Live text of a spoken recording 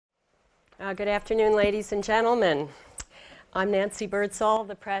Good afternoon, ladies and gentlemen. I'm Nancy Birdsall,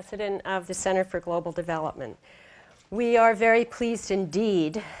 the president of the Center for Global Development. We are very pleased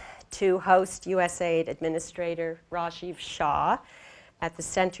indeed to host USAID Administrator Rajiv Shah at the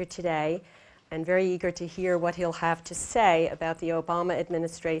center today, and very eager to hear what he'll have to say about the Obama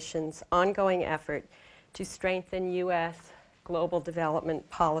administration's ongoing effort to strengthen U.S. global development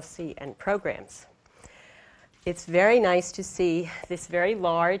policy and programs. It's very nice to see this very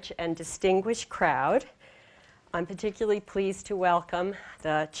large and distinguished crowd. I'm particularly pleased to welcome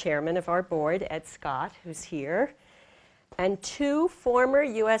the chairman of our board, Ed Scott, who's here, and two former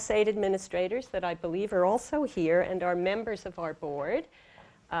USAID administrators that I believe are also here and are members of our board,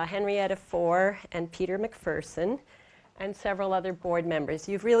 Henrietta Fore and Peter McPherson, and several other board members.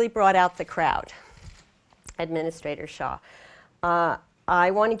 You've really brought out the crowd, Administrator Shah. I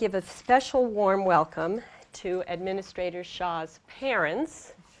want to give a special warm welcome to Administrator Shah's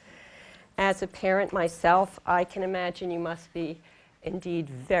parents. As a parent myself, I can imagine you must be indeed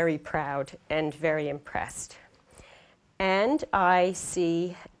very proud and very impressed. And I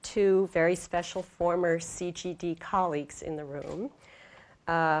see two very special former CGD colleagues in the room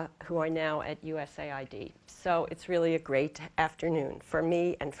who are now at USAID. So it's really a great afternoon for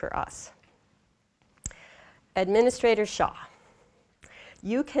me and for us. Administrator Shah,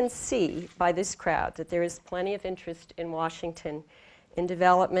 you can see by this crowd that there is plenty of interest in Washington in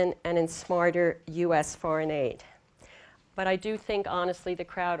development and in smarter U.S. foreign aid. But I do think, honestly, the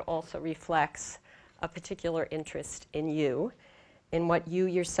crowd also reflects a particular interest in you, in what you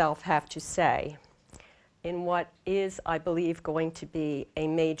yourself have to say, in what is, I believe, going to be a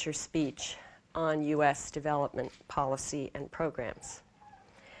major speech on U.S. development policy and programs.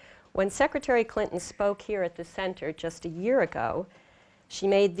 When Secretary Clinton spoke here at the center just a year ago, she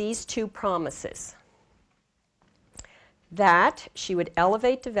made these two promises: that she would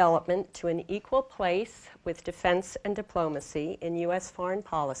elevate development to an equal place with defense and diplomacy in U.S. foreign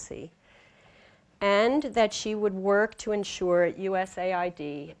policy, and that she would work to ensure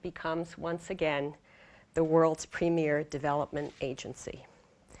USAID becomes once again the world's premier development agency.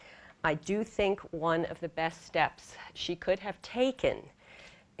 I do think one of the best steps she could have taken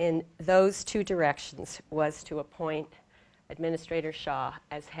in those two directions was to appoint Administrator Shah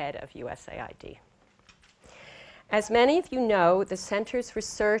as head of USAID. As many of you know, the Center's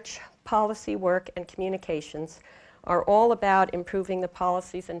research, policy work, and communications are all about improving the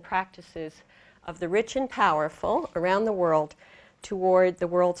policies and practices of the rich and powerful around the world toward the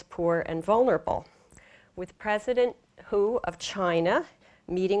world's poor and vulnerable. With President Hu of China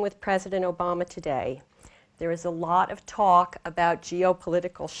meeting with President Obama today, there is a lot of talk about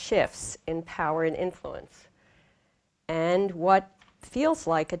geopolitical shifts in power and influence, and what feels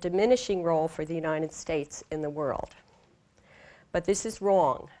like a diminishing role for the United States in the world. But this is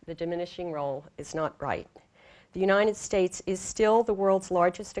wrong. The diminishing role is not right. The United States is still the world's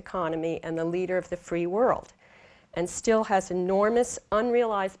largest economy and the leader of the free world, and still has enormous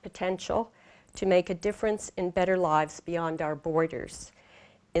unrealized potential to make a difference in better lives beyond our borders,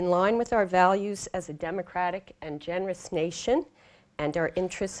 in line with our values as a democratic and generous nation and our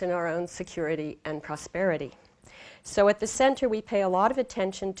interests in our own security and prosperity. So at the center, we pay a lot of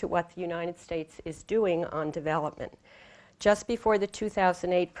attention to what the United States is doing on development. Just before the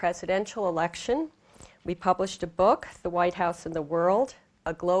 2008 presidential election, we published a book, The White House and the World,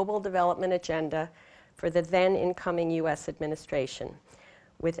 a global development agenda for the then incoming U.S. administration,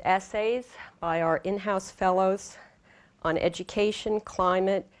 with essays by our in-house fellows on education,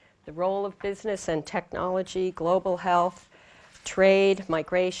 climate, the role of business and technology, global health, trade,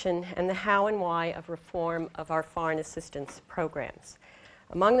 migration, and the how and why of reform of our foreign assistance programs.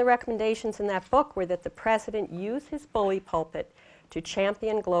 Among the recommendations in that book were that the president use his bully pulpit to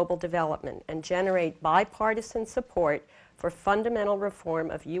champion global development and generate bipartisan support for fundamental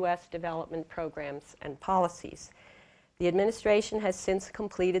reform of U.S. development programs and policies. The administration has since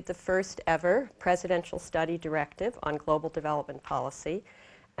completed the first ever presidential study directive on global development policy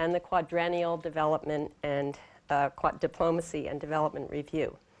and the quadrennial development and diplomacy and development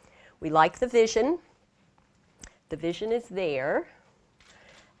review. We like the vision. The vision is there.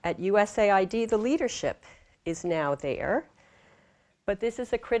 At USAID, the leadership is now there. But this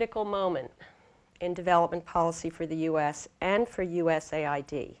is a critical moment in development policy for the U.S. and for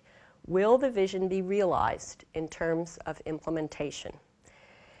USAID. Will the vision be realized in terms of implementation?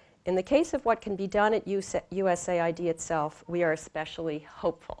 In the case of what can be done at USAID itself, we are especially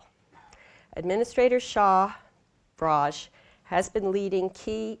hopeful. Administrator Shah Raj has been leading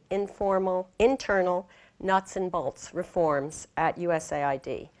key internal nuts and bolts reforms at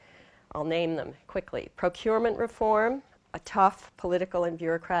USAID. I'll name them quickly: procurement reform, a tough political and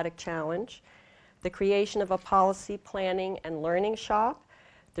bureaucratic challenge, the creation of a policy planning and learning shop,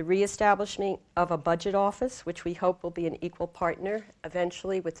 the reestablishment of a budget office, which we hope will be an equal partner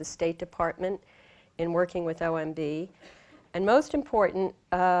eventually with the State Department in working with OMB, and most important,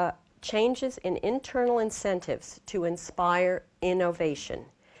 changes in internal incentives to inspire innovation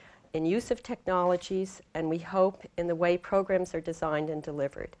in use of technologies, and we hope in the way programs are designed and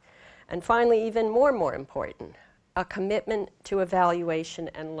delivered. And finally, even more important, a commitment to evaluation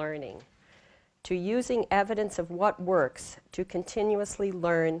and learning, to using evidence of what works to continuously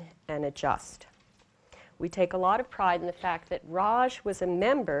learn and adjust. We take a lot of pride in the fact that Raj was a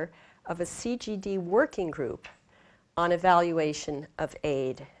member of a CGD working group on evaluation of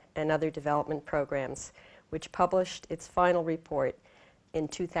aid and other development programs, which published its final report in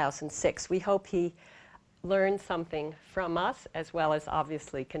 2006. We hope he learned something from us, as well as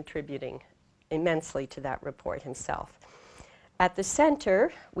obviously contributing immensely to that report himself. At the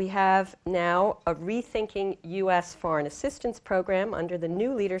center, we have now a Rethinking U.S. Foreign Assistance Program under the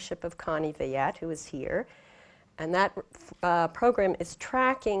new leadership of Connie Vayette, who is here. And that program is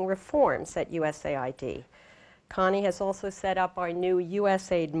tracking reforms at USAID. Connie has also set up our new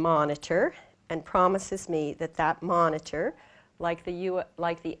USAID monitor and promises me that that monitor, like the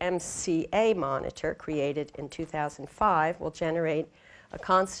MCA monitor created in 2005, will generate a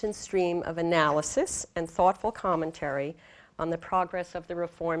constant stream of analysis and thoughtful commentary on the progress of the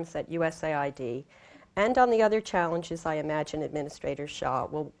reforms at USAID and on the other challenges I imagine Administrator Shah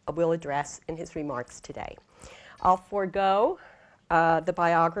will address in his remarks today. I'll forego the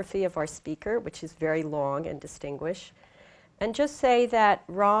biography of our speaker, which is very long and distinguished, and just say that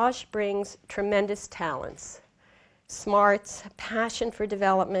Raj brings tremendous talents, smarts, passion for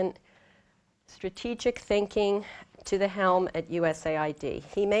development, strategic thinking to the helm at USAID.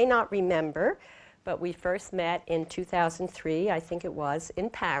 He may not remember, but we first met in 2003, I think it was, in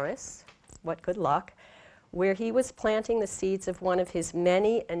Paris, what good luck, where he was planting the seeds of one of his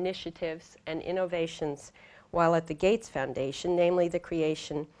many initiatives and innovations while at the Gates Foundation, namely the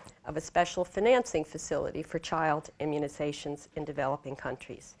creation of a special financing facility for child immunizations in developing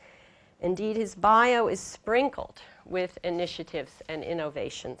countries. Indeed, his bio is sprinkled with initiatives and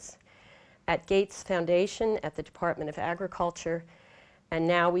innovations at Gates Foundation, at the Department of Agriculture, and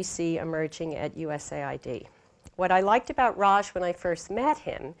now we see emerging at USAID. What I liked about Raj when I first met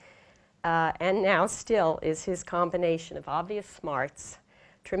him, and now still, is his combination of obvious smarts,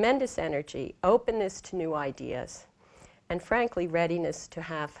 tremendous energy, openness to new ideas, and frankly, readiness to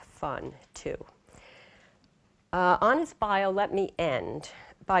have fun, too. On his bio, let me end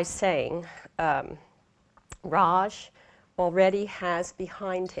by saying Raj already has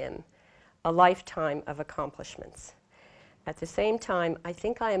behind him a lifetime of accomplishments. At the same time, I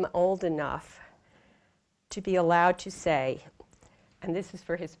think I am old enough to be allowed to say, and this is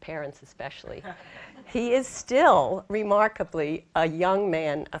for his parents especially, he is still remarkably a young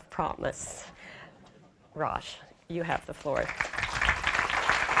man of promise. Raj, you have the floor.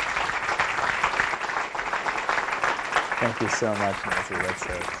 Thank you so much, Nancy.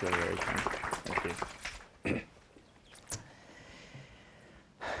 That's really very kind. Thank you.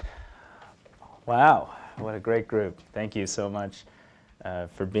 Wow, what a great group. Thank you so much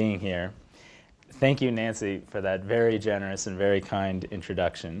for being here. Thank you, Nancy, for that very generous and very kind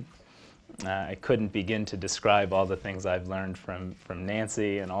introduction. I couldn't begin to describe all the things I've learned from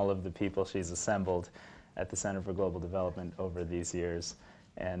Nancy and all of the people she's assembled at the Center for Global Development over these years.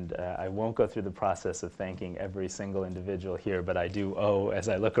 And I won't go through the process of thanking every single individual here, but I do owe, as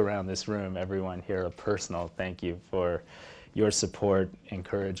I look around this room, everyone here a personal thank you for your support,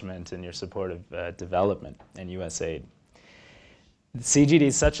 encouragement, and your support of development and USAID. CGD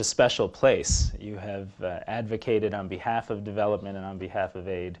is such a special place. You have advocated on behalf of development and on behalf of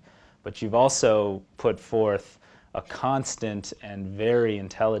aid, but you've also put forth a constant and very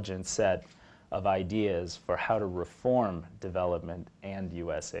intelligent set of ideas for how to reform development and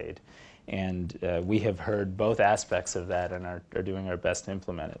USAID. And we have heard both aspects of that and are doing our best to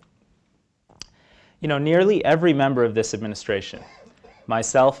implement it. You know, nearly every member of this administration,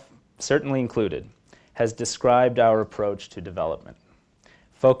 myself certainly included, has described our approach to development.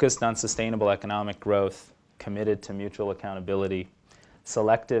 Focused on sustainable economic growth, committed to mutual accountability,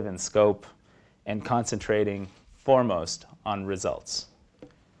 selective in scope, and concentrating foremost on results.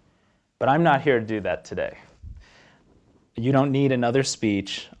 But I'm not here to do that today. You don't need another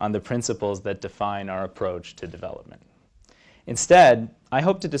speech on the principles that define our approach to development. Instead, I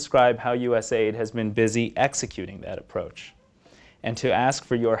hope to describe how USAID has been busy executing that approach, and to ask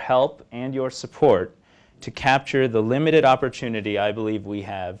for your help and your support to capture the limited opportunity I believe we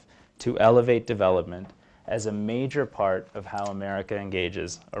have to elevate development as a major part of how America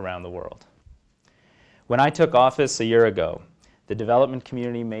engages around the world. When I took office a year ago, the development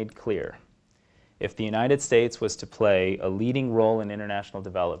community made clear if the United States was to play a leading role in international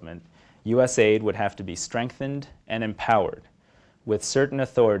development, USAID would have to be strengthened and empowered with certain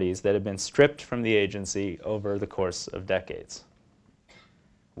authorities that have been stripped from the agency over the course of decades.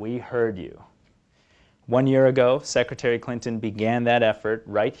 We heard you. 1 year ago, Secretary Clinton began that effort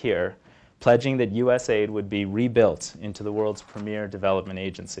right here, pledging that USAID would be rebuilt into the world's premier development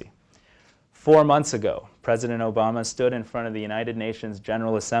agency. 4 months ago, President Obama stood in front of the United Nations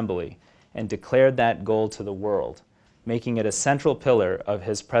General Assembly and declared that goal to the world, making it a central pillar of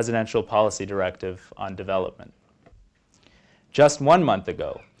his presidential policy directive on development. Just 1 month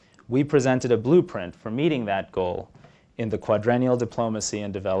ago, we presented a blueprint for meeting that goal in the Quadrennial Diplomacy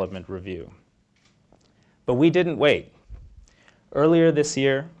and Development Review. But we didn't wait. Earlier this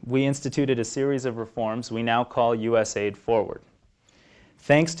year, we instituted a series of reforms we now call USAID Forward.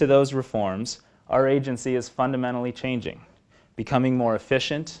 Thanks to those reforms, our agency is fundamentally changing, becoming more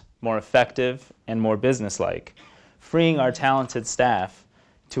efficient, more effective, and more businesslike, freeing our talented staff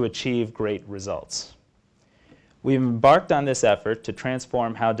to achieve great results. We've embarked on this effort to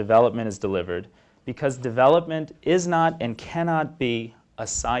transform how development is delivered because development is not and cannot be a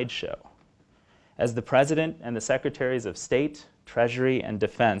sideshow. As the President and the Secretaries of State, Treasury, and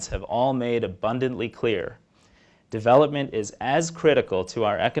Defense have all made abundantly clear, development is as critical to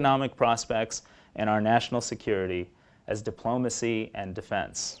our economic prospects and our national security as diplomacy and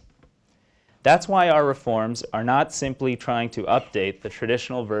defense. That's why our reforms are not simply trying to update the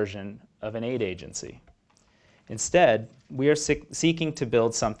traditional version of an aid agency. Instead, we are seeking to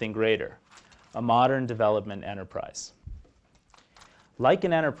build something greater, a modern development enterprise. Like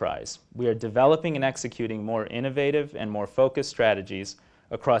an enterprise, we are developing and executing more innovative and more focused strategies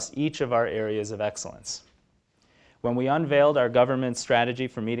across each of our areas of excellence. When we unveiled our government strategy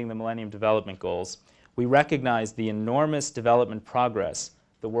for meeting the Millennium Development Goals, we recognized the enormous development progress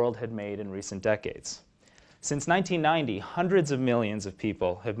the world had made in recent decades. Since 1990, hundreds of millions of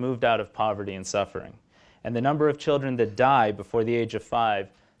people have moved out of poverty and suffering, and the number of children that die before the age of 5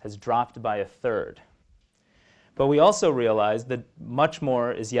 has dropped by 1/3. But we also realized that much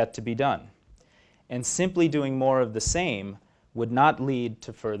more is yet to be done, and simply doing more of the same would not lead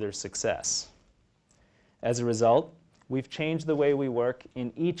to further success. As a result, we've changed the way we work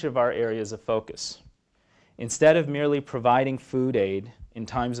in each of our areas of focus. Instead of merely providing food aid in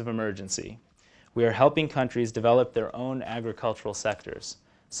times of emergency, we are helping countries develop their own agricultural sectors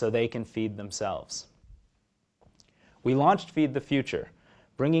so they can feed themselves. We launched Feed the Future,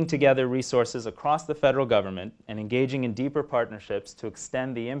 bringing together resources across the federal government and engaging in deeper partnerships to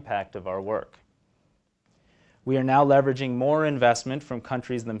extend the impact of our work. We are now leveraging more investment from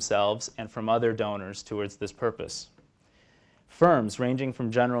countries themselves and from other donors towards this purpose. Firms ranging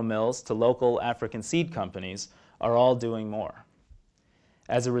from General Mills to local African seed companies are all doing more.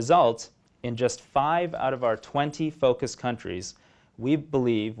 As a result, in just 5 out of our 20 focus countries, we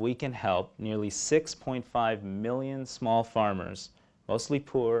believe we can help nearly 6.5 million small farmers, mostly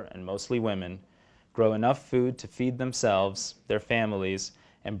poor and mostly women, grow enough food to feed themselves, their families,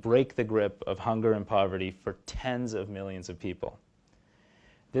 and break the grip of hunger and poverty for tens of millions of people.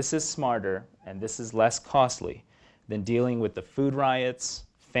 This is smarter and this is less costly than dealing with the food riots,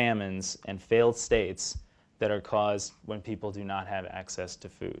 famines, and failed states that are caused when people do not have access to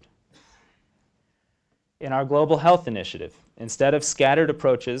food. In our Global Health Initiative, instead of scattered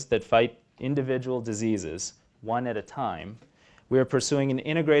approaches that fight individual diseases one at a time, we are pursuing an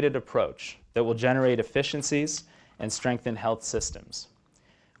integrated approach that will generate efficiencies and strengthen health systems.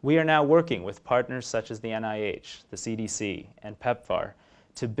 We are now working with partners such as the NIH, the CDC, and PEPFAR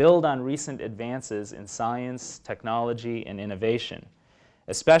to build on recent advances in science, technology, and innovation,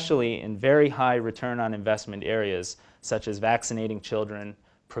 especially in very high return on investment areas such as vaccinating children,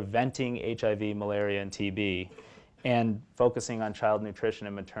 preventing HIV, malaria, and TB, and focusing on child nutrition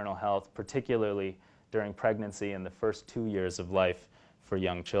and maternal health, particularly during pregnancy and the first 2 years of life for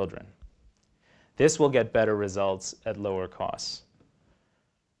young children. This will get better results at lower costs.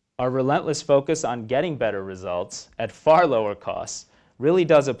 Our relentless focus on getting better results at far lower costs really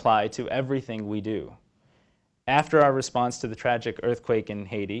does apply to everything we do. After our response to the tragic earthquake in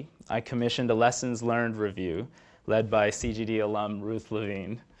Haiti, I commissioned a lessons learned review led by CGD alum Ruth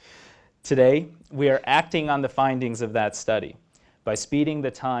Levine. Today, we are acting on the findings of that study by speeding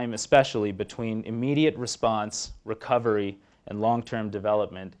the time, especially between immediate response, recovery, and long-term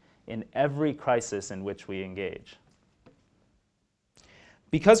development in every crisis in which we engage.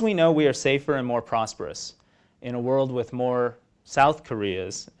 Because we know we are safer and more prosperous in a world with more South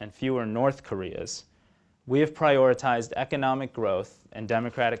Koreas and fewer North Koreas, we have prioritized economic growth and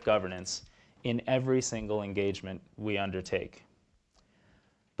democratic governance in every single engagement we undertake.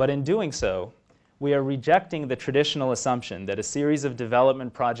 But in doing so, we are rejecting the traditional assumption that a series of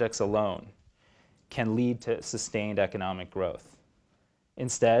development projects alone can lead to sustained economic growth.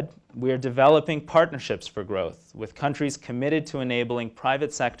 Instead, we are developing partnerships for growth with countries committed to enabling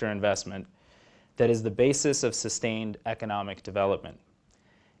private sector investment that is the basis of sustained economic development.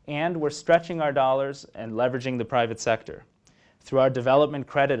 And we're stretching our dollars and leveraging the private sector. Through our Development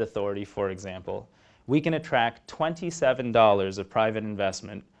Credit Authority, for example, we can attract $27 of private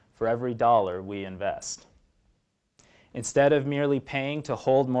investment for every dollar we invest. Instead of merely paying to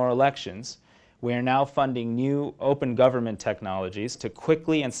hold more elections, we are now funding new open government technologies to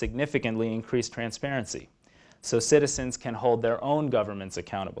quickly and significantly increase transparency, so citizens can hold their own governments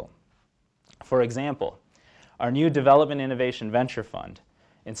accountable. For example, our new Development Innovation Venture Fund,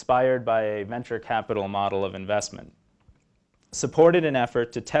 inspired by a venture capital model of investment, supported an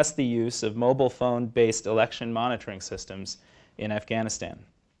effort to test the use of mobile phone-based election monitoring systems in Afghanistan.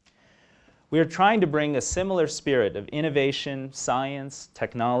 We are trying to bring a similar spirit of innovation, science,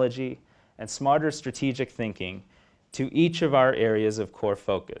 technology, and smarter strategic thinking to each of our areas of core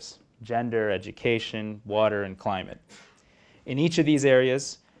focus: gender, education, water, and climate. In each of these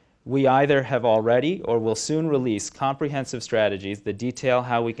areas, we either have already or will soon release comprehensive strategies that detail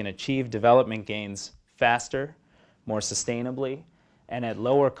how we can achieve development gains faster, more sustainably, and at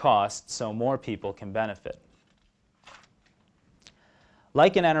lower cost so more people can benefit.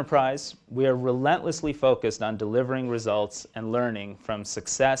 Like an enterprise, we are relentlessly focused on delivering results and learning from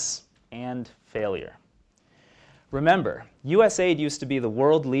success and failure. Remember, USAID used to be the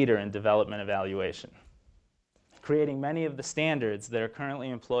world leader in development evaluation, creating many of the standards that are currently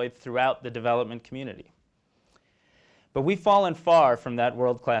employed throughout the development community. But we've fallen far from that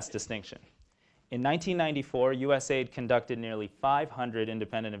world-class distinction. In 1994, USAID conducted nearly 500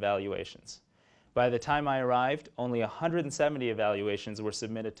 independent evaluations. By the time I arrived, only 170 evaluations were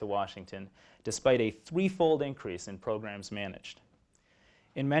submitted to Washington, despite a threefold increase in programs managed.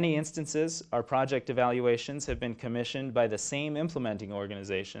 In many instances, our project evaluations have been commissioned by the same implementing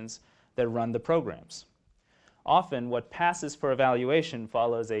organizations that run the programs. Often, what passes for evaluation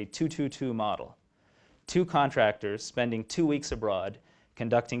follows a 2-2-2 model. 2 contractors spending 2 weeks abroad,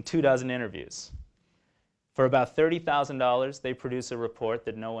 conducting 24 interviews. For about $30,000, they produce a report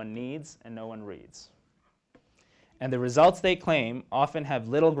that no one needs and no one reads. And the results they claim often have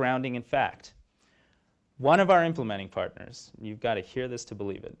little grounding in fact. One of our implementing partners, you've got to hear this to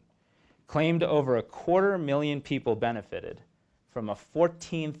believe it, claimed over 250,000 people benefited from a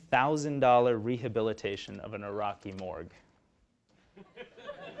 $14,000 rehabilitation of an Iraqi morgue.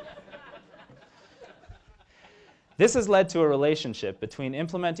 This has led to a relationship between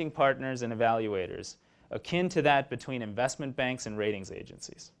implementing partners and evaluators akin to that between investment banks and ratings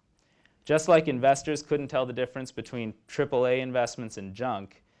agencies. Just like investors couldn't tell the difference between AAA investments and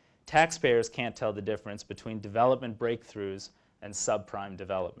junk, taxpayers can't tell the difference between development breakthroughs and subprime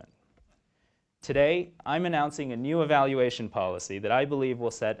development. Today, I'm announcing a new evaluation policy that I believe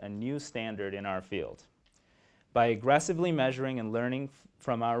will set a new standard in our field. By aggressively measuring and learning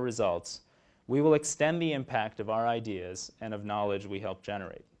from our results, we will extend the impact of our ideas and of knowledge we help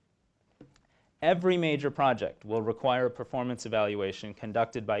generate. Every major project will require a performance evaluation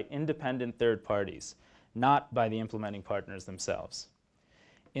conducted by independent third parties, not by the implementing partners themselves.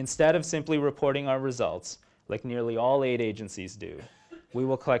 Instead of simply reporting our results, like nearly all aid agencies do, we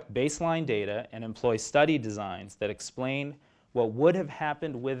will collect baseline data and employ study designs that explain what would have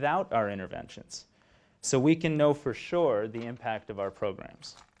happened without our interventions, so we can know for sure the impact of our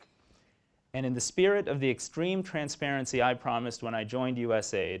programs. And in the spirit of the extreme transparency I promised when I joined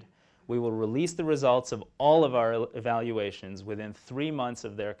USAID, we will release the results of all of our evaluations within 3 months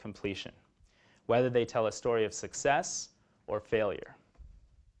of their completion, whether they tell a story of success or failure.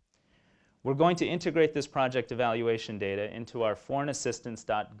 We're going to integrate this project evaluation data into our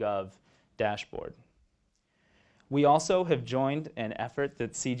foreignassistance.gov dashboard. We also have joined an effort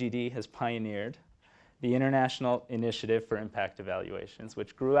that CGD has pioneered, the International Initiative for Impact Evaluations,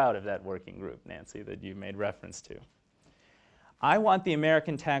 which grew out of that working group, Nancy, that you made reference to. I want the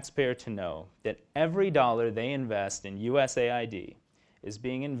American taxpayer to know that every dollar they invest in USAID is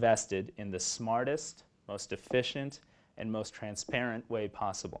being invested in the smartest, most efficient, and most transparent way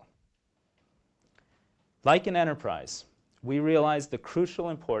possible. Like an enterprise, we realize the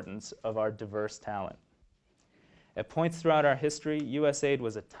crucial importance of our diverse talent. At points throughout our history, USAID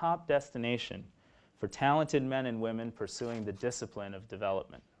was a top destination for talented men and women pursuing the discipline of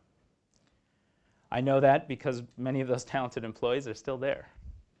development. I know that because many of those talented employees are still there.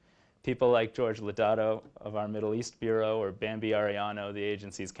 people like George Lodato of our Middle East Bureau or Bambi Ariano, the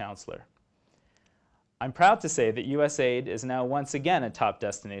agency's counselor. I'm proud to say that USAID is now once again a top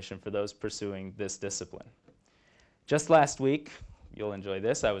destination for those pursuing this discipline. Just last week, you'll enjoy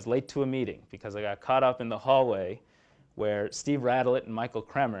this, I was late to a meeting because I got caught up in the hallway where Steve Radelet and Michael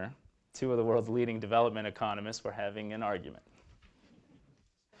Kremer, two of the world's leading development economists, were having an argument.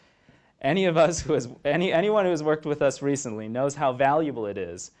 Anyone who has worked with us recently knows how valuable it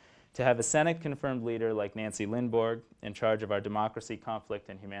is to have a Senate-confirmed leader like Nancy Lindborg in charge of our democracy, conflict,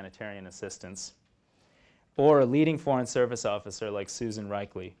 and humanitarian assistance, or a leading foreign service officer like Susan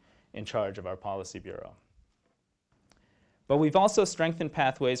Reichley in charge of our policy bureau. But we've also strengthened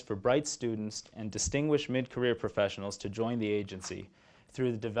pathways for bright students and distinguished mid-career professionals to join the agency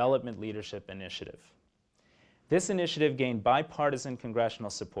through the Development Leadership Initiative. This initiative gained bipartisan congressional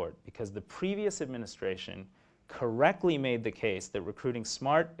support because the previous administration correctly made the case that recruiting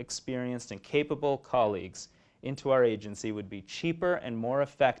smart, experienced, and capable colleagues into our agency would be cheaper and more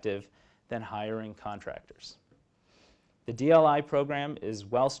effective than hiring contractors. The DLI program is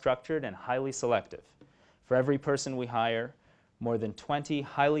well structured and highly selective. For every person we hire, more than 20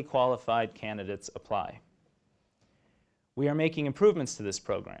 highly qualified candidates apply. We are making improvements to this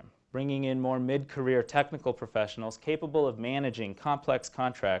program, bringing in more mid-career technical professionals capable of managing complex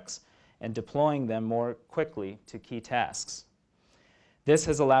contracts and deploying them more quickly to key tasks. This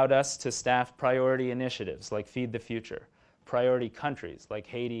has allowed us to staff priority initiatives like Feed the Future, priority countries like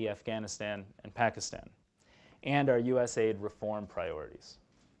Haiti, Afghanistan, and Pakistan, and our USAID reform priorities.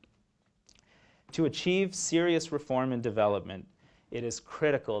 To achieve serious reform and development, it is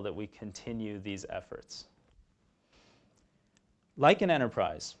critical that we continue these efforts. Like an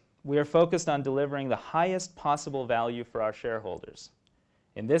enterprise, we are focused on delivering the highest possible value for our shareholders,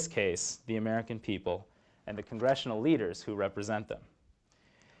 in this case, the American people and the congressional leaders who represent them.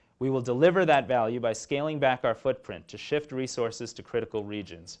 We will deliver that value by scaling back our footprint to shift resources to critical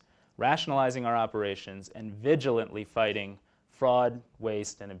regions, rationalizing our operations, and vigilantly fighting fraud,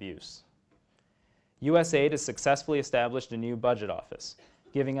 waste, and abuse. USAID has successfully established a new budget office,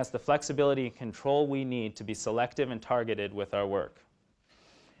 giving us the flexibility and control we need to be selective and targeted with our work.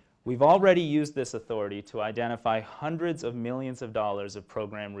 We've already used this authority to identify hundreds of millions of dollars of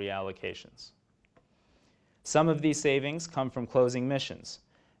program reallocations. Some of these savings come from closing missions,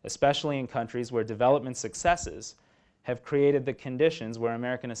 especially in countries where development successes have created the conditions where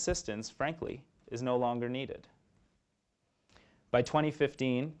American assistance, frankly, is no longer needed. By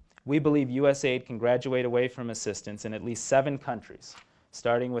 2015, we believe USAID can graduate away from assistance in at least 7 countries,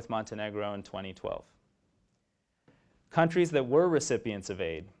 starting with Montenegro in 2012. Countries that were recipients of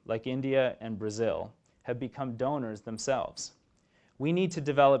aid, like India and Brazil, have become donors themselves. We need to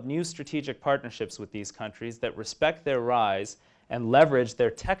develop new strategic partnerships with these countries that respect their rise and leverage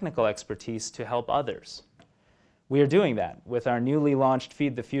their technical expertise to help others. We are doing that with our newly launched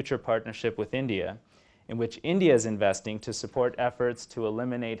Feed the Future partnership with India, in which India is investing to support efforts to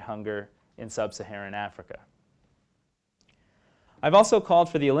eliminate hunger in sub-Saharan Africa. I've also called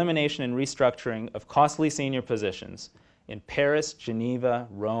for the elimination and restructuring of costly senior positions in Paris, Geneva,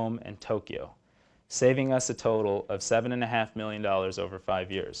 Rome, and Tokyo, saving us a total of $7.5 million over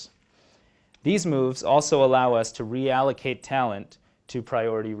 5 years. These moves also allow us to reallocate talent to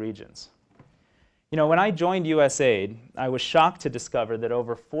priority regions. You know, when I joined USAID, I was shocked to discover that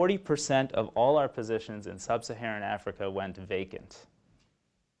over 40% of all our positions in sub-Saharan Africa went vacant.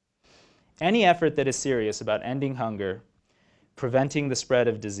 Any effort that is serious about ending hunger, preventing the spread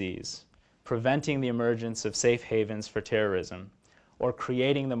of disease, preventing the emergence of safe havens for terrorism, or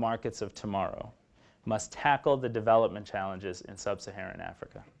creating the markets of tomorrow must tackle the development challenges in sub-Saharan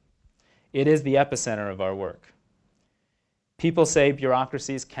Africa. It is the epicenter of our work. People say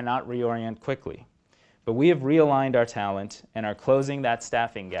bureaucracies cannot reorient quickly, but we have realigned our talent and are closing that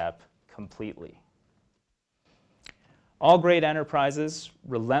staffing gap completely. All great enterprises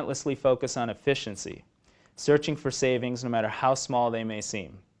relentlessly focus on efficiency, searching for savings no matter how small they may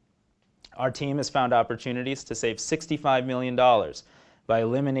seem. Our team has found opportunities to save $65 million by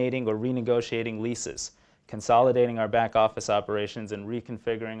eliminating or renegotiating leases, consolidating our back office operations, and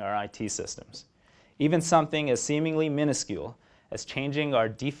reconfiguring our IT systems. Even something as seemingly minuscule as changing our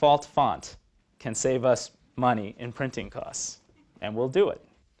default font can save us money in printing costs, and we'll do it.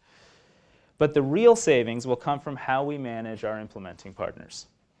 But the real savings will come from how we manage our implementing partners.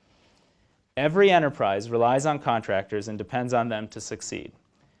 Every enterprise relies on contractors and depends on them to succeed.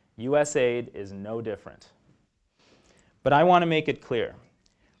 USAID is no different. But I want to make it clear,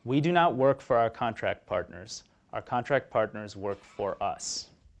 we do not work for our contract partners. Our contract partners work for us.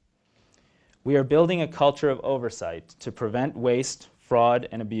 We are building a culture of oversight to prevent waste, fraud,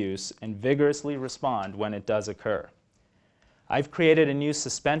 and abuse, and vigorously respond when it does occur. I've created a new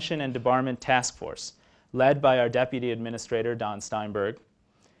suspension and debarment task force led by our Deputy Administrator, Don Steinberg,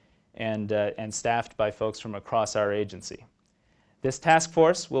 and staffed by folks from across our agency. This task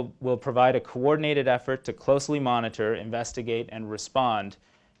force will provide a coordinated effort to closely monitor, investigate, and respond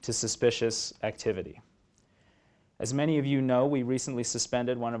to suspicious activity. As many of you know, we recently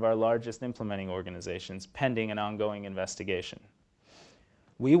suspended one of our largest implementing organizations pending an ongoing investigation.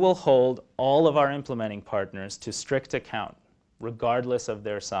 We will hold all of our implementing partners to strict account, regardless of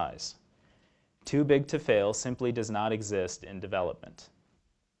their size. Too big to fail simply does not exist in development.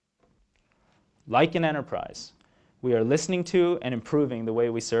 Like an enterprise, we are listening to and improving the way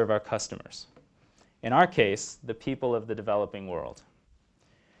we serve our customers. In our case, the people of the developing world.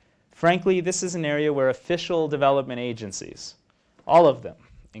 Frankly, this is an area where official development agencies, all of them,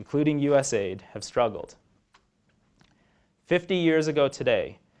 including USAID, have struggled. 50 years ago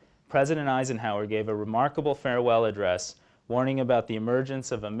today, President Eisenhower gave a remarkable farewell address warning about the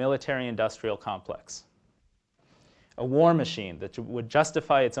emergence of a military-industrial complex, a war machine that would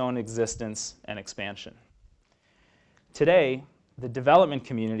justify its own existence and expansion. Today, the development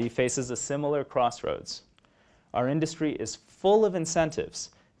community faces a similar crossroads. Our industry is full of incentives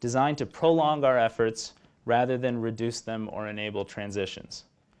designed to prolong our efforts rather than reduce them or enable transitions.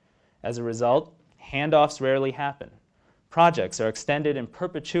 As a result, handoffs rarely happen. Projects are extended in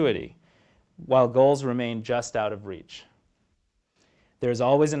perpetuity while goals remain just out of reach. There's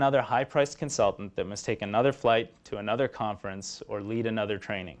always another high-priced consultant that must take another flight to another conference or lead another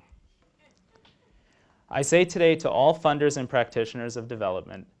training. I say today to all funders and practitioners of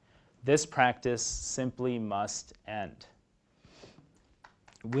development, this practice simply must end.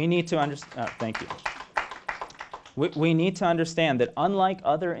 We need to understand, thank you. We need to understand that unlike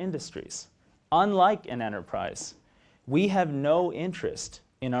other industries, unlike an enterprise, we have no interest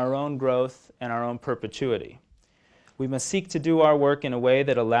in our own growth and our own perpetuity. We must seek to do our work in a way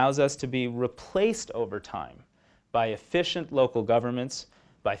that allows us to be replaced over time by efficient local governments,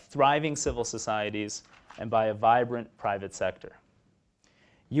 by thriving civil societies, and by a vibrant private sector.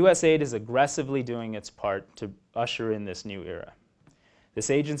 USAID is aggressively doing its part to usher in this new era. This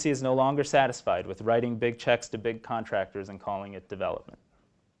agency is no longer satisfied with writing big checks to big contractors and calling it development.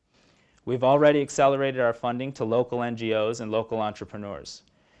 We've already accelerated our funding to local NGOs and local entrepreneurs,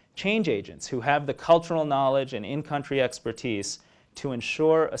 change agents who have the cultural knowledge and in-country expertise to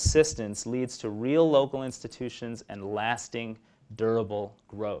ensure assistance leads to real local institutions and lasting, durable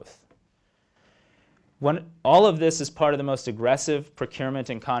growth. All of this is part of the most aggressive procurement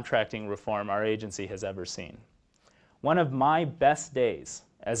and contracting reform our agency has ever seen. One of my best days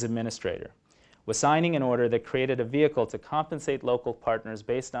as administrator was signing an order that created a vehicle to compensate local partners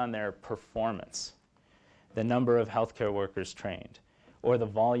based on their performance, the number of healthcare workers trained, or the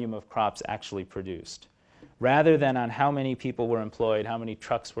volume of crops actually produced, rather than on how many people were employed, how many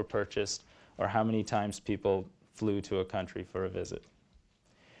trucks were purchased, or how many times people flew to a country for a visit.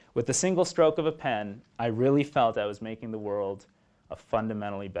 With the single stroke of a pen, I really felt I was making the world a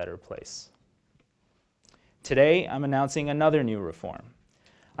fundamentally better place. Today, I'm announcing another new reform.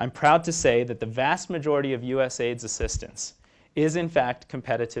 I'm proud to say that the vast majority of USAID's assistance is in fact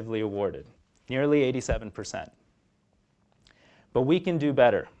competitively awarded, nearly 87%. But we can do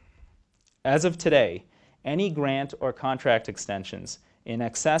better. As of today, any grant or contract extensions in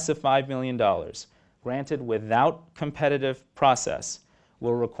excess of $5 million granted without competitive process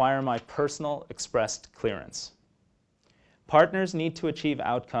will require my personal expressed clearance. Partners need to achieve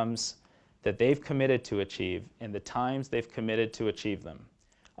outcomes that they've committed to achieve in the times they've committed to achieve them.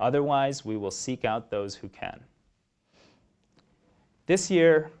 Otherwise, we will seek out those who can. This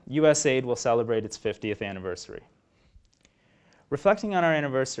year, USAID will celebrate its 50th anniversary. Reflecting on our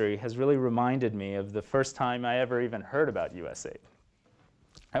anniversary has really reminded me of the first time I ever even heard about USAID.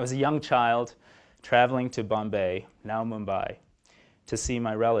 I was a young child traveling to Bombay, now Mumbai, to see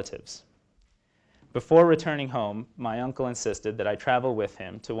my relatives. Before returning home, my uncle insisted that I travel with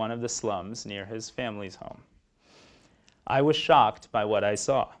him to one of the slums near his family's home. I was shocked by what I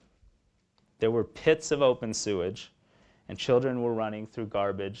saw. There were pits of open sewage, and children were running through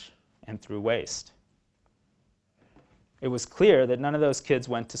garbage and through waste. It was clear that none of those kids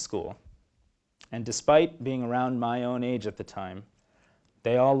went to school, and despite being around my own age at the time,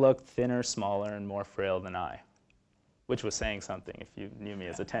 they all looked thinner, smaller, and more frail than I, which was saying something if you knew me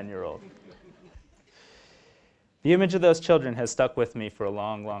as a 10-year-old. The image of those children has stuck with me for a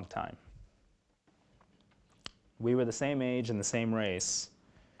long, long time. We were the same age and the same race,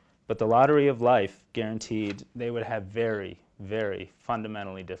 but the lottery of life guaranteed they would have very, very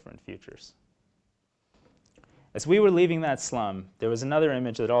fundamentally different futures. As we were leaving that slum, there was another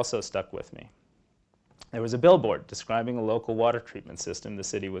image that also stuck with me. There was a billboard describing a local water treatment system the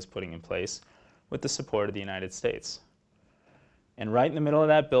city was putting in place with the support of the United States. And right in the middle of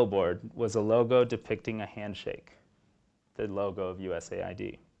that billboard was a logo depicting a handshake, the logo of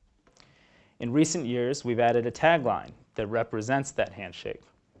USAID. In recent years, we've added a tagline that represents that handshake,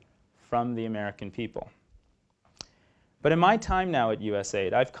 from the American people. But in my time now at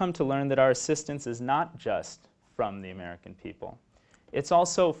USAID, I've come to learn that our assistance is not just from the American people. It's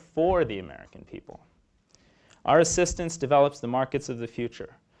also for the American people. Our assistance develops the markets of the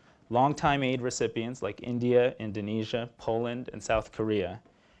future. Longtime aid recipients like India, Indonesia, Poland, and South Korea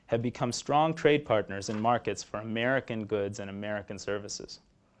have become strong trade partners in markets for American goods and American services.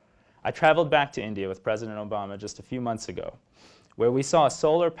 I traveled back to India with President Obama just a few months ago, where we saw a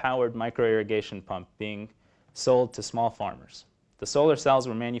solar-powered micro-irrigation pump being sold to small farmers. The solar cells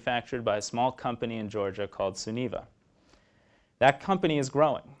were manufactured by a small company in Georgia called Suniva. That company is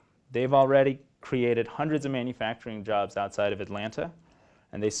growing. They've already created hundreds of manufacturing jobs outside of Atlanta,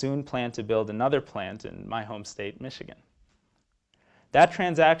 and they soon plan to build another plant in my home state, Michigan. That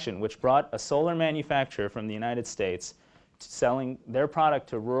transaction, which brought a solar manufacturer from the United States to selling their product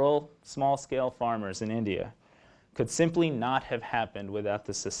to rural, small-scale farmers in India, could simply not have happened without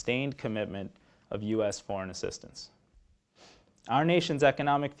the sustained commitment of U.S. foreign assistance. Our nation's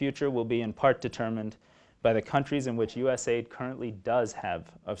economic future will be in part determined by the countries in which USAID currently does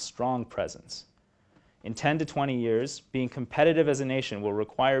have a strong presence. In 10 to 20 years, being competitive as a nation will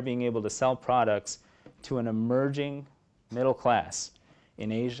require being able to sell products to an emerging middle class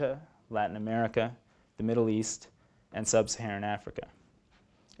in Asia, Latin America, the Middle East, and sub-Saharan Africa.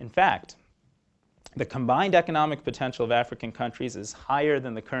 In fact, the combined economic potential of African countries is higher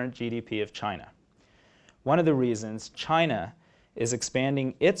than the current GDP of China. One of the reasons China is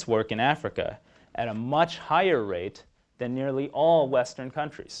expanding its work in Africa at a much higher rate than nearly all Western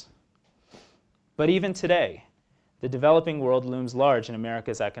countries. But even today, the developing world looms large in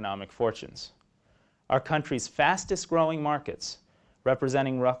America's economic fortunes. Our country's fastest growing markets,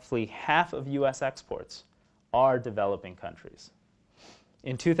 representing roughly half of U.S. exports, are developing countries.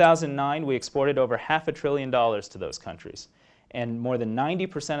 In 2009, we exported over $500 billion to those countries, and more than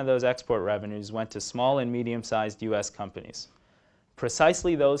 90% of those export revenues went to small and medium-sized U.S. companies,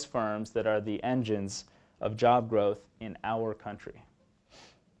 precisely those firms that are the engines of job growth in our country.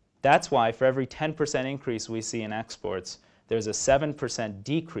 That's why for every 10% increase we see in exports, there's a 7%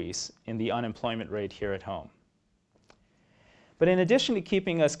 decrease in the unemployment rate here at home. But in addition to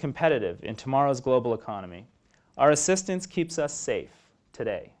keeping us competitive in tomorrow's global economy, our assistance keeps us safe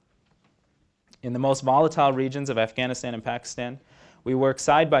today. In the most volatile regions of Afghanistan and Pakistan, we work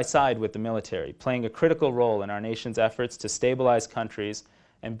side by side with the military, playing a critical role in our nation's efforts to stabilize countries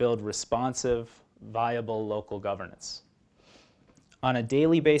and build responsive, viable local governance. On a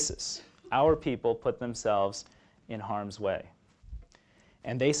daily basis, our people put themselves in harm's way,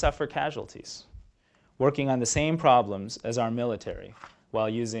 and they suffer casualties, working on the same problems as our military while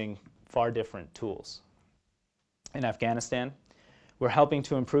using far different tools. In Afghanistan, we're helping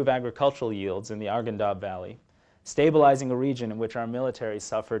to improve agricultural yields in the Arghandab Valley, stabilizing a region in which our military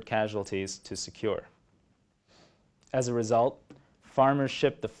suffered casualties to secure. As a result, farmers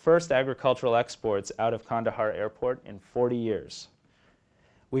shipped the first agricultural exports out of Kandahar Airport in 40 years.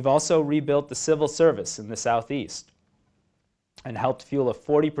 We've also rebuilt the civil service in the southeast and helped fuel a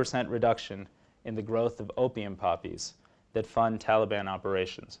 40% reduction in the growth of opium poppies that fund Taliban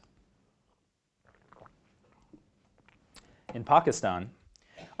operations. In Pakistan,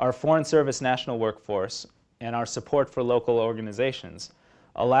 our Foreign Service national workforce and our support for local organizations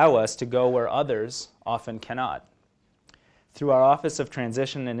allow us to go where others often cannot. Through our Office of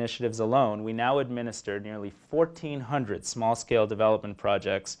Transition Initiatives alone, we now administer nearly 1,400 small-scale development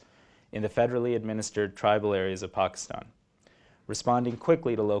projects in the federally administered tribal areas of Pakistan, responding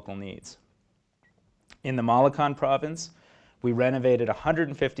quickly to local needs. In the Malakand province, we renovated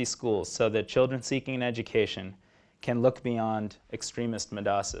 150 schools so that children seeking an education can look beyond extremist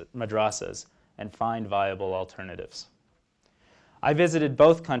madrasas and find viable alternatives. I visited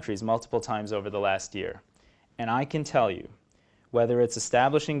both countries multiple times over the last year, and I can tell you, whether it's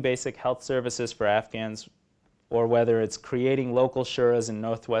establishing basic health services for Afghans or whether it's creating local shuras in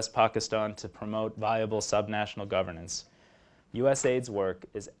northwest Pakistan to promote viable subnational governance, USAID's work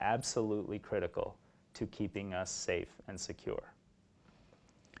is absolutely critical to keeping us safe and secure.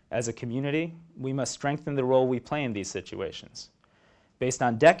 As a community, we must strengthen the role we play in these situations. Based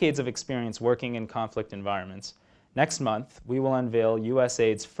on decades of experience working in conflict environments, next month we will unveil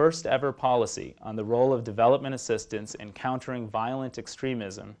USAID's first ever policy on the role of development assistance in countering violent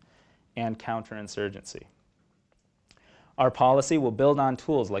extremism and counterinsurgency. Our policy will build on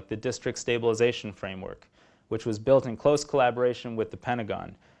tools like the District Stabilization Framework, which was built in close collaboration with the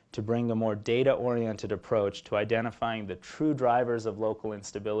Pentagon to bring a more data-oriented approach to identifying the true drivers of local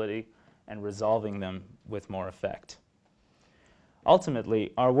instability and resolving them with more effect.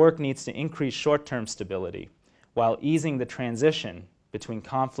 Ultimately, our work needs to increase short-term stability while easing the transition between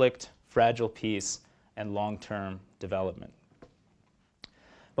conflict, fragile peace, and long-term development.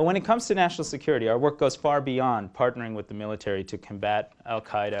 But when it comes to national security, our work goes far beyond partnering with the military to combat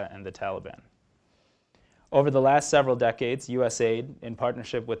al-Qaeda and the Taliban. Over the last several decades, USAID, in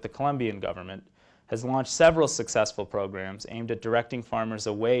partnership with the Colombian government, has launched several successful programs aimed at directing farmers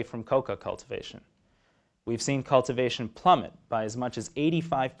away from coca cultivation. We've seen cultivation plummet by as much as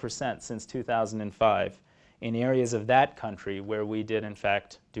 85% since 2005 in areas of that country where we did, in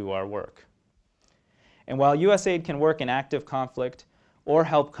fact, do our work. And while USAID can work in active conflict or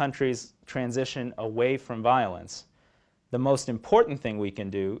help countries transition away from violence, the most important thing we can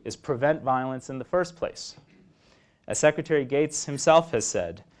do is prevent violence in the first place. As Secretary Gates himself has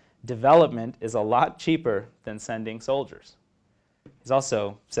said, development is a lot cheaper than sending soldiers. He's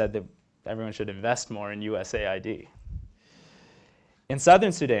also said that everyone should invest more in USAID. In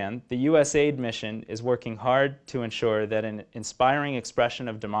southern Sudan, the USAID mission is working hard to ensure that an inspiring expression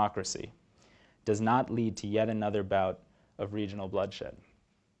of democracy does not lead to yet another bout of regional bloodshed.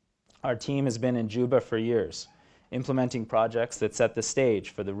 Our team has been in Juba for years, implementing projects that set the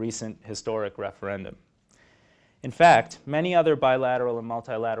stage for the recent historic referendum. In fact, many other bilateral and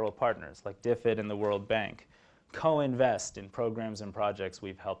multilateral partners, like DFID and the World Bank, co-invest in programs and projects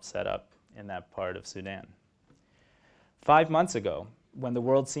we've helped set up in that part of Sudan. 5 months ago, when the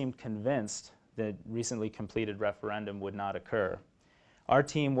world seemed convinced the recently completed referendum would not occur, our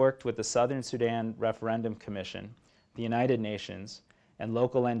team worked with the Southern Sudan Referendum Commission, the United Nations, and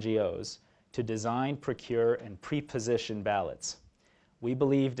local NGOs to design, procure, and pre-position ballots. We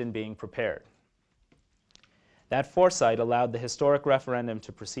believed in being prepared. That foresight allowed the historic referendum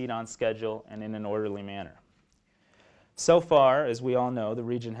to proceed on schedule and in an orderly manner. So far, as we all know, the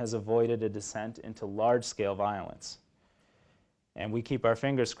region has avoided a descent into large-scale violence, and we keep our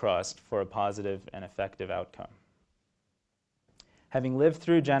fingers crossed for a positive and effective outcome. Having lived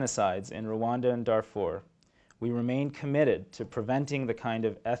through genocides in Rwanda and Darfur, we remain committed to preventing the kind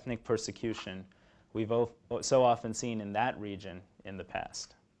of ethnic persecution we've so often seen in that region in the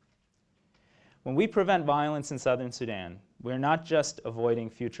past. When we prevent violence in southern Sudan, we're not just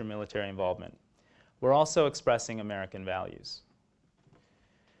avoiding future military involvement. We're also expressing American values.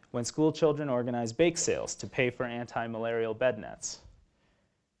 When school children organize bake sales to pay for anti-malarial bed nets,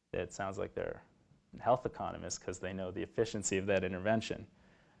 it sounds like they're health economists because they know the efficiency of that intervention.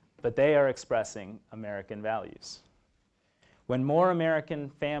 But they are expressing American values. When more American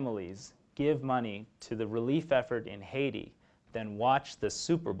families give money to the relief effort in Haiti than watch the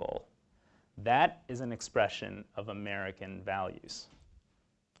Super Bowl, that is an expression of American values.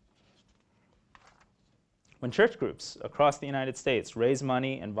 When church groups across the United States raise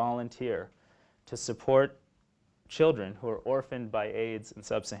money and volunteer to support children who are orphaned by AIDS in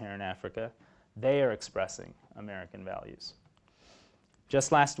sub-Saharan Africa, they are expressing American values.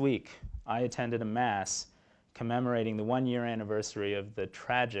 Just last week, I attended a Mass commemorating the 1-year anniversary of the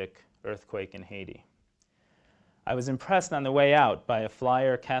tragic earthquake in Haiti. I was impressed on the way out by a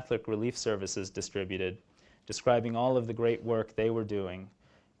flyer Catholic Relief Services distributed, describing all of the great work they were doing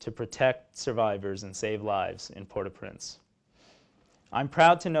to protect survivors and save lives in Port-au-Prince. I'm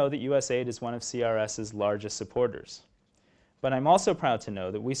proud to know that USAID is one of CRS's largest supporters. But I'm also proud to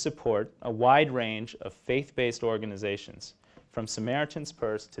know that we support a wide range of faith-based organizations, from Samaritan's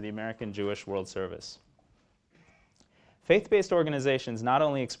Purse to the American Jewish World Service. Faith-based organizations not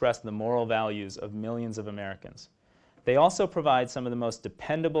only express the moral values of millions of Americans, they also provide some of the most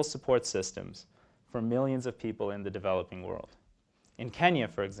dependable support systems for millions of people in the developing world. In Kenya,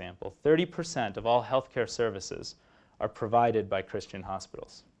 for example, 30% of all healthcare services are provided by Christian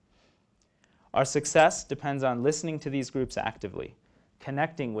hospitals. Our success depends on listening to these groups actively,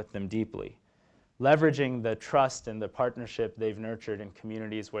 connecting with them deeply, leveraging the trust and the partnership they've nurtured in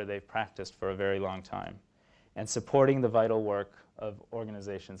communities where they've practiced for a very long time, and supporting the vital work of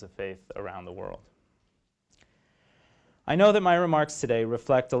organizations of faith around the world. I know that my remarks today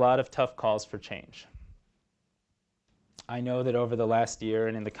reflect a lot of tough calls for change. I know that over the last year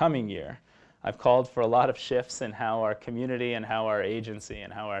and in the coming year, I've called for a lot of shifts in how our community and how our agency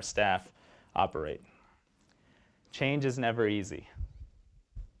and how our staff operate. Change is never easy.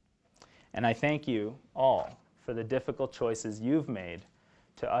 And I thank you all for the difficult choices you've made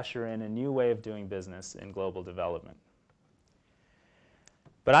to usher in a new way of doing business in global development.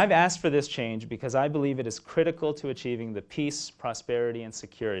 But I've asked for this change because I believe it is critical to achieving the peace, prosperity, and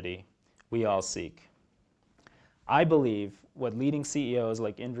security we all seek. I believe what leading CEOs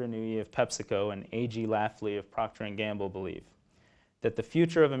like Indra Nooyi of PepsiCo and A.G. Lafley of Procter & Gamble believe, that the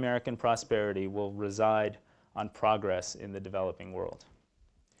future of American prosperity will reside on progress in the developing world.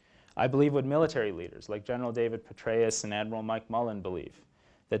 I believe what military leaders like General David Petraeus and Admiral Mike Mullen believe,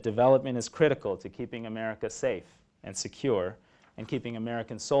 that development is critical to keeping America safe and secure and keeping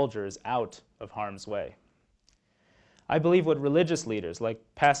American soldiers out of harm's way. I believe what religious leaders like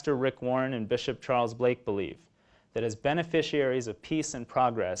Pastor Rick Warren and Bishop Charles Blake believe, that as beneficiaries of peace and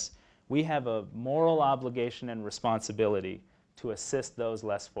progress, we have a moral obligation and responsibility to assist those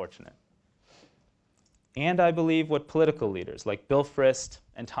less fortunate. And I believe what political leaders like Bill Frist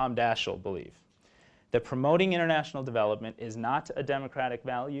and Tom Daschle believe, that promoting international development is not a democratic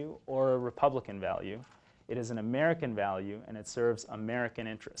value or a Republican value. It is an American value, and it serves American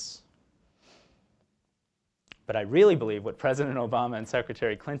interests. But I really believe what President Obama and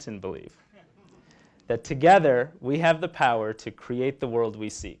Secretary Clinton believe, that together we have the power to create the world we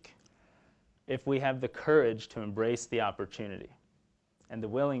seek, if we have the courage to embrace the opportunity and the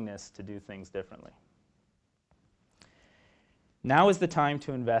willingness to do things differently. Now is the time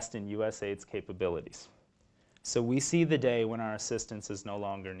to invest in USAID's capabilities, so we see the day when our assistance is no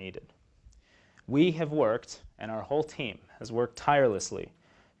longer needed. We have worked, and our whole team has worked tirelessly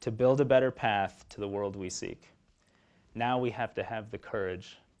to build a better path to the world we seek. Now we have to have the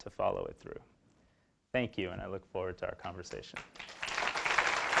courage to follow it through. Thank you, and I look forward to our conversation.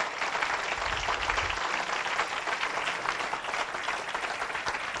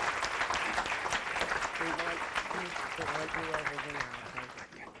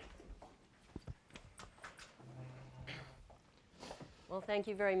 Well, thank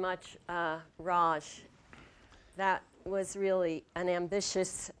you very much, Raj. That was really an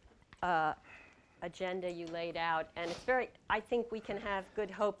ambitious agenda you laid out, and it's I think we can have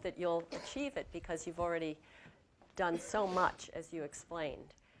good hope that you'll achieve it because you've already done so much, as you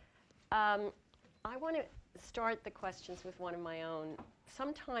explained. I want to start the questions with one of my own.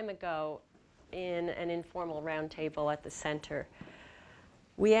 Some time ago, in an informal roundtable at the center,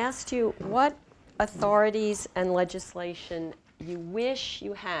 we asked you what authorities and legislation you wish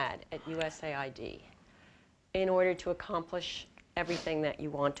you had at USAID in order to accomplish everything that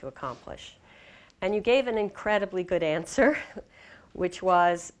you want to accomplish. And you gave an incredibly good answer, which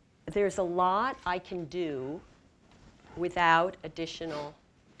was, there's a lot I can do without additional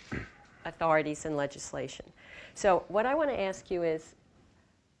authorities and legislation. So what I want to ask you is,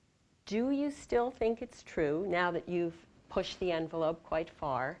 do you still think it's true, now that you've pushed the envelope quite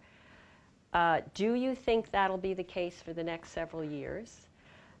far? Do you think that'll be the case for the next several years?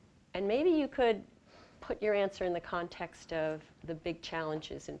 And maybe you could put your answer in the context of the big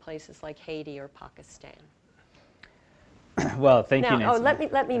challenges in places like Haiti or Pakistan. Well, thank you, Nancy. Now,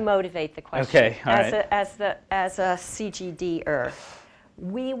 let me motivate the question. Okay, all right. As a CGD-er,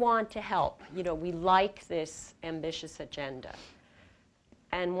 we want to help. You know, we like this ambitious agenda.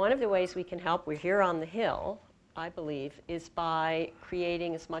 And one of the ways we can help, we're here on the Hill, I believe, is by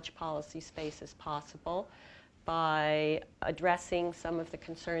creating as much policy space as possible, by addressing some of the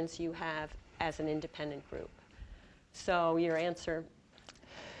concerns you have as an independent group. So your answer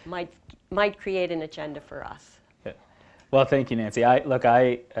might create an agenda for us. Yeah. Well, thank you, Nancy. I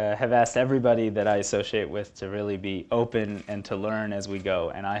have asked everybody that I associate with to really be open and to learn as we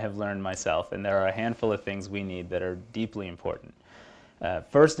go, and I have learned myself, and there are a handful of things we need that are deeply important.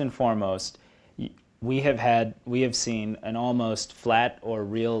 First and foremost, we have seen an almost flat or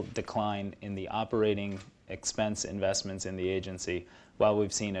real decline in the operating expense investments in the agency, while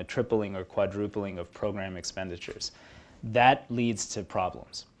we've seen a tripling or quadrupling of program expenditures. That leads to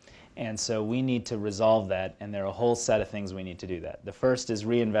problems. And so we need to resolve that, and there are a whole set of things we need to do that. The first is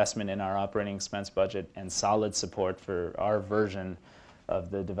reinvestment in our operating expense budget and solid support for our version of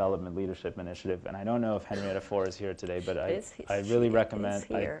the Development Leadership Initiative. And I don't know if Henrietta Fore is here today, but I really recommend,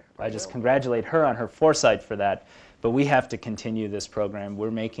 I just congratulate her on her foresight for that. But we have to continue this program. We're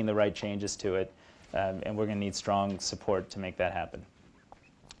making the right changes to it, and we're going to need strong support to make that happen.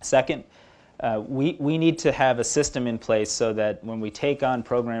 Second, we need to have a system in place so that when we take on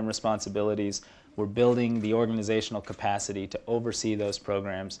program responsibilities, we're building the organizational capacity to oversee those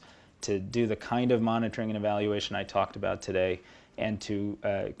programs, to do the kind of monitoring and evaluation I talked about today, and to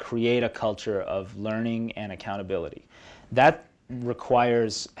create a culture of learning and accountability. That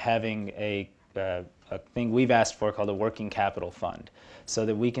requires having a thing we've asked for called a working capital fund, so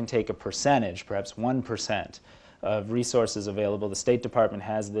that we can take a percentage, perhaps 1%, of resources available. The State Department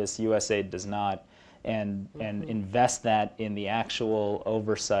has this, USAID does not, and invest that in the actual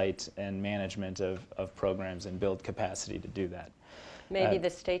oversight and management of programs and build capacity to do that. Maybe the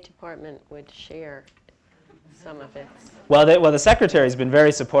State Department would share some of it. Well, the Secretary's been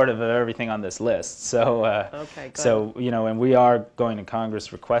very supportive of everything on this list. So, Okay, good. so and we are going to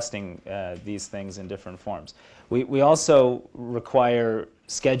Congress requesting these things in different forms. We also require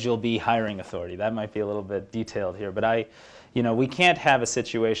Schedule B hiring authority. That might be a little bit detailed here, but we can't have a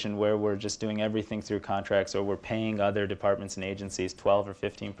situation where we're just doing everything through contracts or we're paying other departments and agencies 12 or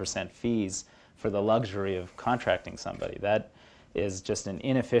 15% fees for the luxury of contracting somebody. That is just an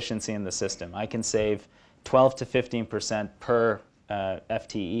inefficiency in the system. I can save 12 to 15% per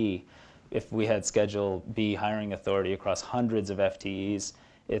FTE if we had Schedule B hiring authority across hundreds of FTEs.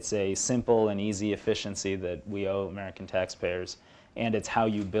 It's a simple and easy efficiency that we owe American taxpayers, and it's how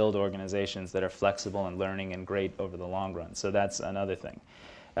you build organizations that are flexible and learning and great over the long run. So that's another thing.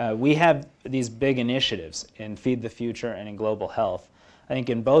 We have these big initiatives in Feed the Future and in global health. I think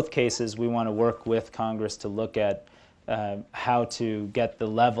in both cases we want to work with Congress to look at how to get the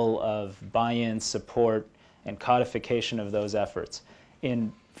level of buy-in, support, and codification of those efforts.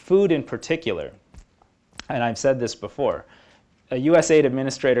 In food in particular, and I've said this before, a USAID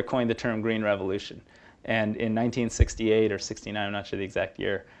administrator coined the term Green Revolution. And in 1968 or 69, I'm not sure the exact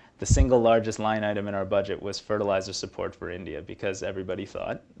year, the single largest line item in our budget was fertilizer support for India because everybody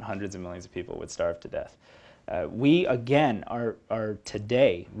thought hundreds of millions of people would starve to death. We, again, are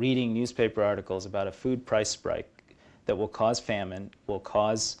today reading newspaper articles about a food price spike that will cause famine, will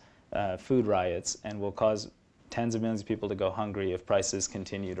cause food riots, and will cause tens of millions of people to go hungry if prices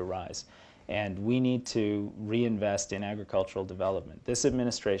continue to rise. And we need to reinvest in agricultural development. This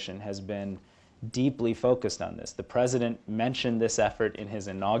administration has been deeply focused on this. The President mentioned this effort in his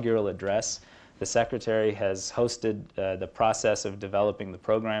inaugural address. The Secretary has hosted the process of developing the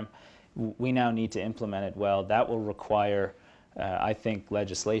program. We now need to implement it well. That will require, I think,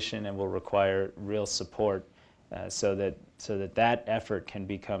 legislation and will require real support so that effort can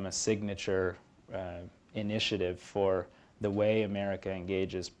become a signature initiative for the way America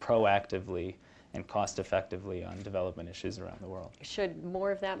engages proactively and cost-effectively on development issues around the world. Should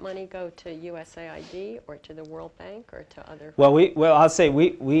more of that money go to USAID or to the World Bank or to other? Well, I'll say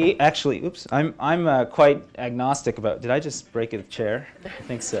we actually. Oops, I'm quite agnostic about. Did I just break a chair? I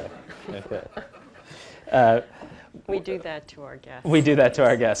think so. Okay. We do that to our guests. We do that to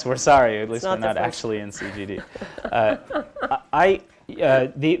our guests. We're sorry. At least not we're not the first actually in CGD.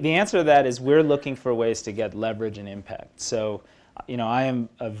 The answer to that is we're looking for ways to get leverage and impact. So, I am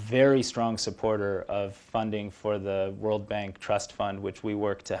a very strong supporter of funding for the World Bank Trust Fund, which we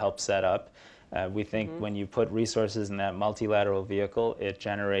work to help set up. We think when you put resources in that multilateral vehicle, it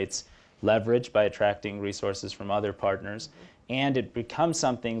generates leverage by attracting resources from other partners, and it becomes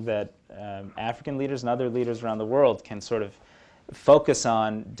something that African leaders and other leaders around the world can sort of focus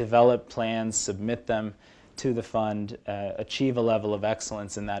on, develop plans, submit them to the fund, achieve a level of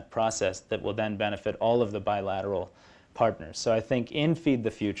excellence in that process that will then benefit all of the bilateral partners. So I think in Feed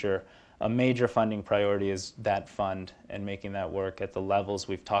the Future, a major funding priority is that fund and making that work at the levels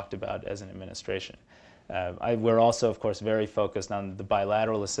we've talked about as an administration. We're also, of course, very focused on the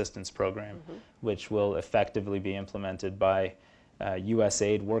bilateral assistance program, which will effectively be implemented by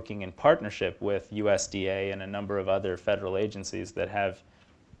USAID working in partnership with USDA and a number of other federal agencies that have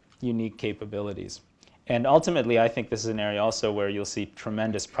unique capabilities. And ultimately, I think this is an area also where you'll see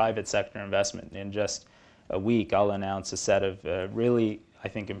tremendous private sector investment. In just a week, I'll announce a set of really, I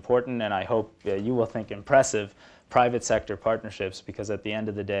think, important, and I hope you will think impressive, private sector partnerships, because at the end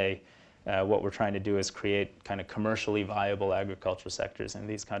of the day, what we're trying to do is create kind of commercially viable agricultural sectors in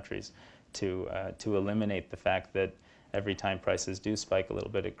these countries to eliminate the fact that every time prices do spike a little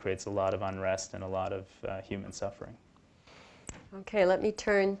bit, it creates a lot of unrest and a lot of human suffering. Okay, let me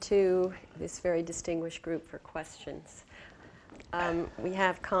turn to this very distinguished group for questions. We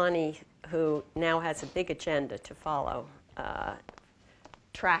have Connie, who now has a big agenda to follow,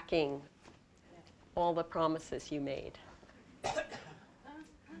 tracking all the promises you made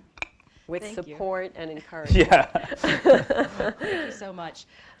with Thank support and encouragement. Yeah. Thank you so much.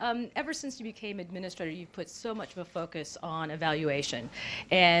 Ever since you became administrator, you've put so much of a focus on evaluation.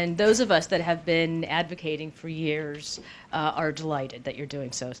 And those of us that have been advocating for years are delighted that you're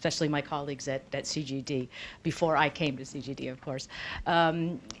doing so, especially my colleagues at CGD, before I came to CGD, of course.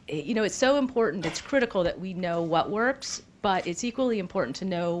 It's so important, it's critical that we know what works, but it's equally important to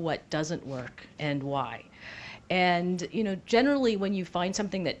know what doesn't work and why. And generally when you find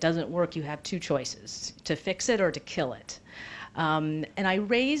something that doesn't work, you have two choices, to fix it or to kill it. And I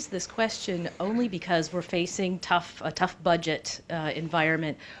raise this question only because we're facing a tough budget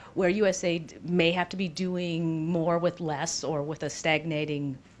environment where USAID may have to be doing more with less or with a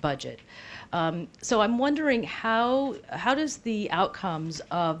stagnating budget. So I'm wondering how does the outcomes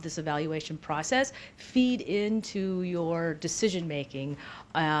of this evaluation process feed into your decision making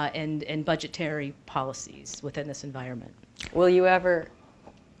and budgetary policies within this environment? Will you ever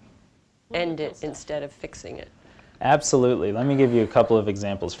end it instead of fixing it? Absolutely. Let me give you a couple of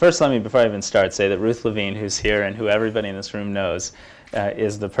examples. First, let me, before I even start, say that Ruth Levine, who's here and who everybody in this room knows,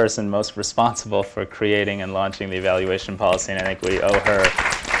 is the person most responsible for creating and launching the evaluation policy, and I think we owe her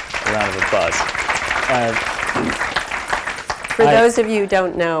a round of applause. For those of you who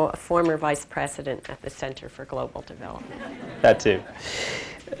don't know, a former vice president at the Center for Global Development. That too.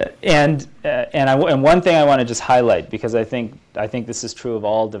 And one thing I want to just highlight, because I think this is true of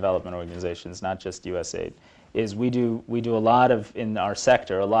all development organizations, not just USAID, is we do a lot of, in our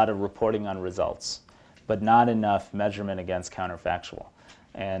sector, a lot of reporting on results, but not enough measurement against counterfactual.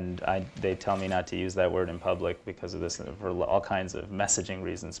 And they tell me not to use that word in public because of this, for all kinds of messaging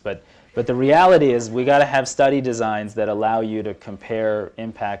reasons. But the reality is we got to have study designs that allow you to compare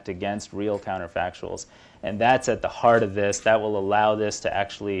impact against real counterfactuals. And that's at the heart of this. That will allow this to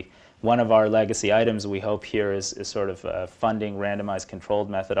actually, one of our legacy items we hope here is sort of funding randomized controlled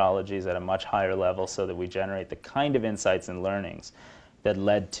methodologies at a much higher level so that we generate the kind of insights and learnings that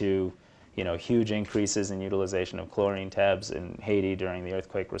led to huge increases in utilization of chlorine tabs in Haiti during the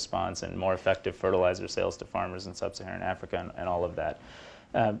earthquake response and more effective fertilizer sales to farmers in sub-Saharan Africa and all of that.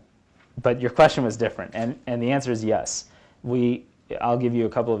 But your question was different, and the answer is yes. I'll give you a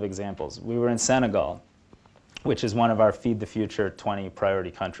couple of examples. We were in Senegal, which is one of our Feed the Future 20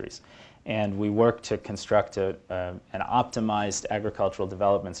 priority countries. And we worked to construct an optimized agricultural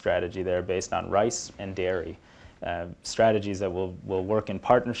development strategy there based on rice and dairy. Strategies that will work in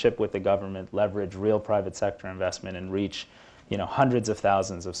partnership with the government, leverage real private sector investment, and reach hundreds of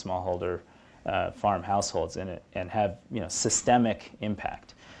thousands of smallholder farm households in it and have systemic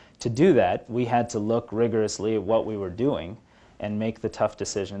impact. To do that, we had to look rigorously at what we were doing and make the tough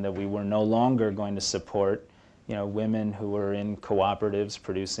decision that we were no longer going to support women who were in cooperatives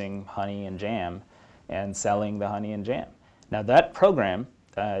producing honey and jam and selling the honey and jam. Now that program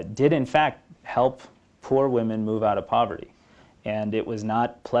did in fact help poor women move out of poverty, and it was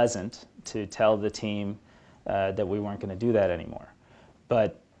not pleasant to tell the team that we weren't going to do that anymore.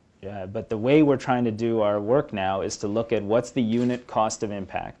 But the way we're trying to do our work now is to look at what's the unit cost of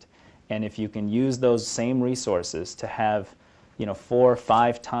impact, and if you can use those same resources to have 4 or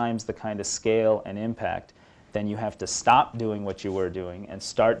 5 times the kind of scale and impact, then you have to stop doing what you were doing and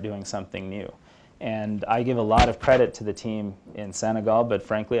start doing something new. And I give a lot of credit to the team in Senegal, but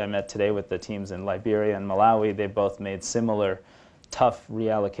frankly, I met today with the teams in Liberia and Malawi. They both made similar tough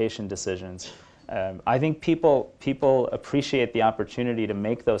reallocation decisions. I think people appreciate the opportunity to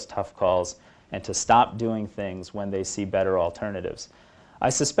make those tough calls and to stop doing things when they see better alternatives. I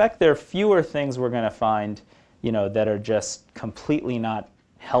suspect there are fewer things we're going to find that are just completely not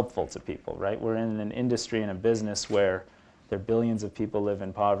helpful to people, right? We're in an industry and a business where there are billions of people live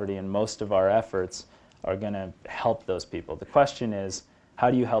in poverty, and most of our efforts are going to help those people. The question is,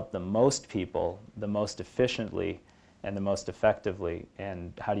 how do you help the most people the most efficiently and the most effectively,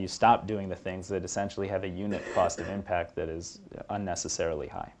 and how do you stop doing the things that essentially have a unit cost of impact that is unnecessarily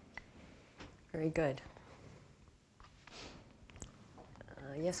high? Very good.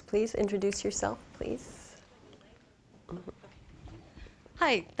 Yes, please introduce yourself, please.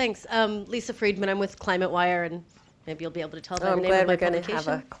 Hi, thanks. Lisa Friedman. I'm with Climate Wire, and maybe you'll be able to tell by the I'm name glad of my we're going to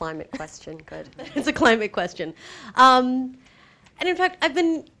publication. have a climate question. Good. It's a climate question. And in fact, I've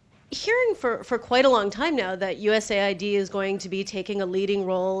been hearing for quite a long time now that USAID is going to be taking a leading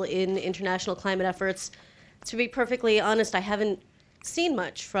role in international climate efforts. To be perfectly honest, I haven't seen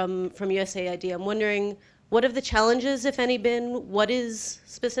much from USAID. I'm wondering, what have the challenges, if any, been? What is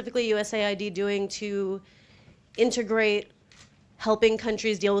specifically USAID doing to integrate helping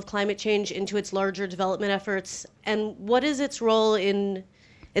countries deal with climate change into its larger development efforts? And what is its role in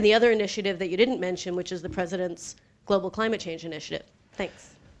the other initiative that you didn't mention, which is the President's Global Climate Change Initiative?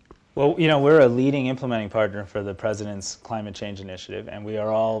 Thanks. Well, we're a leading implementing partner for the President's Climate Change Initiative, and we are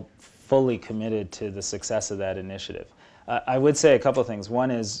all fully committed to the success of that initiative. I would say a couple of things.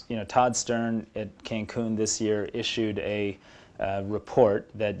 One is, Todd Stern at Cancun this year issued a report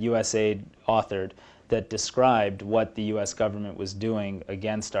that USAID authored that described what the U.S. government was doing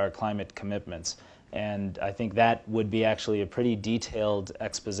against our climate commitments. And I think that would be actually a pretty detailed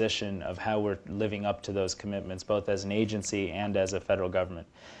exposition of how we're living up to those commitments, both as an agency and as a federal government.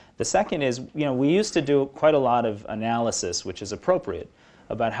 The second is, we used to do quite a lot of analysis, which is appropriate,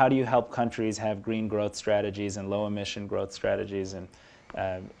 about how do you help countries have green growth strategies and low emission growth strategies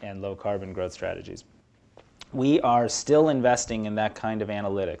and low carbon growth strategies. We are still investing in that kind of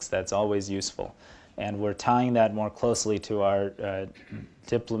analytics. That's always useful. And we're tying that more closely to our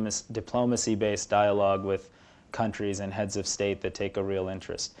diplomacy-based dialogue with countries and heads of state that take a real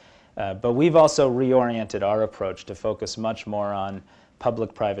interest. But we've also reoriented our approach to focus much more on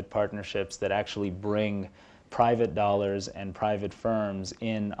public-private partnerships that actually bring private dollars and private firms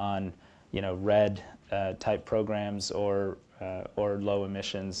in on, red type programs or low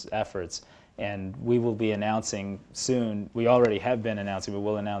emissions efforts. And we will be announcing soon, we already have been announcing, but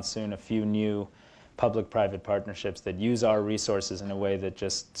we'll announce soon a few new public-private partnerships that use our resources in a way that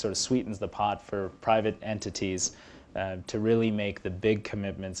just sort of sweetens the pot for private entities to really make the big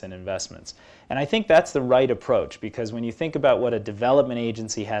commitments and investments. And I think that's the right approach, because when you think about what a development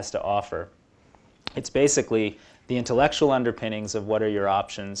agency has to offer, it's basically the intellectual underpinnings of what are your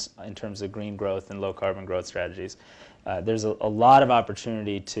options in terms of green growth and low carbon growth strategies. There's a lot of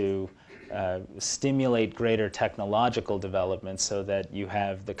opportunity to stimulate greater technological development so that you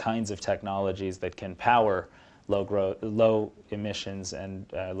have the kinds of technologies that can power low emissions and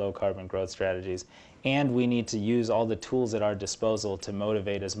low carbon growth strategies. And we need to use all the tools at our disposal to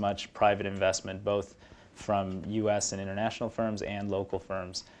motivate as much private investment, both from US and international firms and local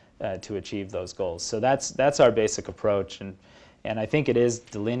firms, to achieve those goals. So that's our basic approach, and I think it is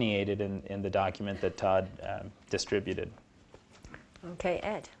delineated in the document that Todd distributed. Okay,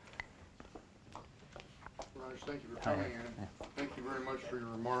 Ed. Raj, thank you for coming in. Thank you very much for your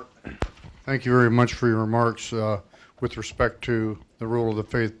remark. Thank you very much for your remarks with respect to the role of the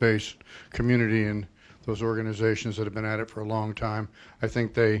faith-based community and those organizations that have been at it for a long time. I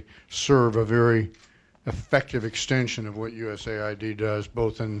think they serve a very effective extension of what USAID does,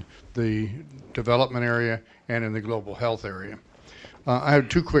 both in the development area and in the global health area. I have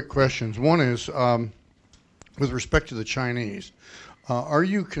two quick questions. One is, with respect to the Chinese, are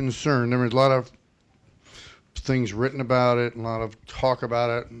you concerned? There was a lot of things written about it, and a lot of talk about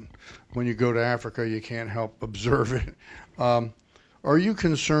it, and when you go to Africa, you can't help observe it. Are you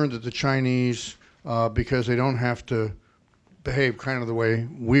concerned that the Chinese, because they don't have to behave kind of the way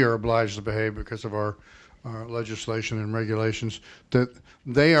we are obliged to behave because of our legislation and regulations, that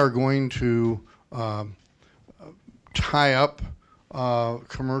they are going to tie up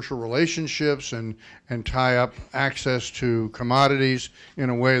commercial relationships and tie up access to commodities in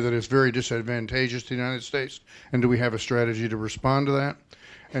a way that is very disadvantageous to the United States? And do we have a strategy to respond to that?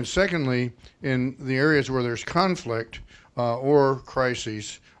 And secondly, in the areas where there's conflict or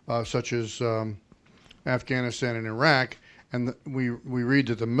crises, such as Afghanistan and Iraq, and we read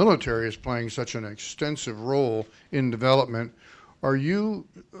that the military is playing such an extensive role in development, are you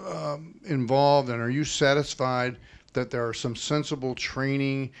involved, and are you satisfied that there are some sensible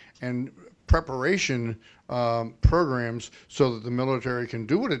training and preparation programs so that the military can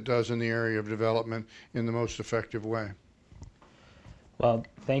do what it does in the area of development in the most effective way? Well,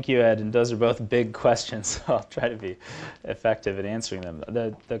 thank you, Ed, and those are both big questions, so I'll try to be effective at answering them.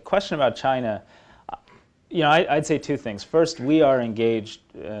 The question about China, I'd say two things. First, we are engaged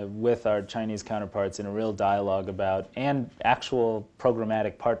with our Chinese counterparts in a real dialogue about, and actual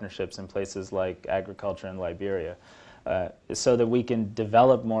programmatic partnerships in places like agriculture in Liberia, so that we can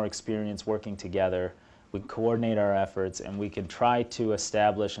develop more experience working together, we can coordinate our efforts, and we can try to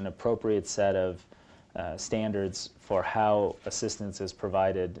establish an appropriate set of standards for how assistance is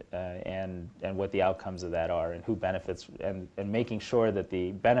provided and what the outcomes of that are and who benefits, and making sure that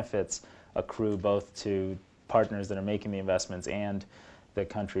the benefits accrue both to partners that are making the investments and the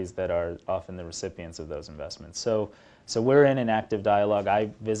countries that are often the recipients of those investments. So we're in an active dialogue. I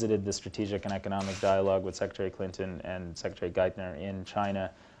visited the Strategic and Economic Dialogue with Secretary Clinton and Secretary Geithner in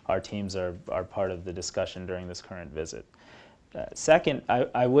China. Our teams are part of the discussion during this current visit. Second,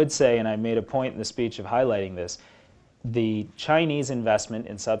 I would say, and I made a point in the speech of highlighting this, the Chinese investment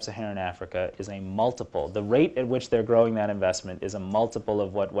in sub-Saharan Africa is a multiple. The rate at which they're growing that investment is a multiple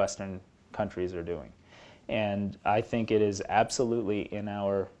of what Western countries are doing. And I think it is absolutely in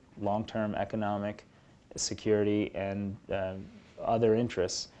our long-term economic security and other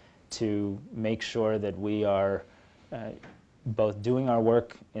interests to make sure that we are both doing our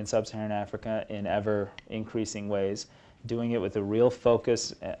work in sub-Saharan Africa in ever-increasing ways, doing it with a real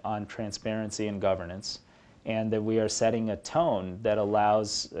focus on transparency and governance, and that we are setting a tone that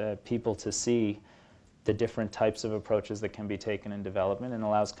allows people to see the different types of approaches that can be taken in development and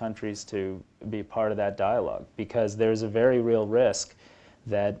allows countries to be part of that dialogue. Because there's a very real risk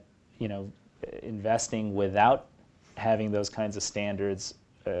that, investing without having those kinds of standards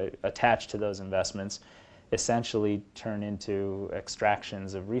attached to those investments essentially turn into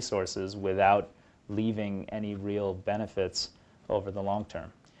extractions of resources without leaving any real benefits over the long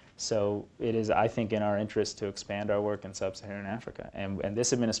term. So it is, I think, in our interest to expand our work in sub-Saharan Africa. And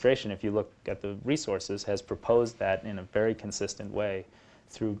this administration, if you look at the resources, has proposed that in a very consistent way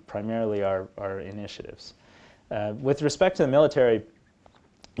through primarily our initiatives. With respect to the military,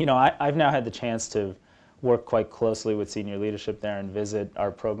 I've now had the chance to work quite closely with senior leadership there and visit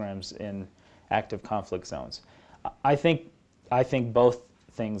our programs in active conflict zones. I think both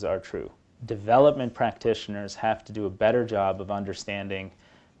things are true. Development practitioners have to do a better job of understanding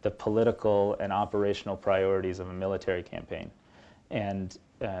the political and operational priorities of a military campaign and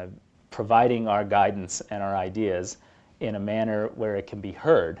providing our guidance and our ideas in a manner where it can be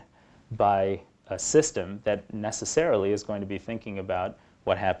heard by a system that necessarily is going to be thinking about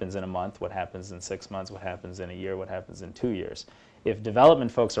what happens in a month, what happens in 6 months, what happens in a year, what happens in 2 years. If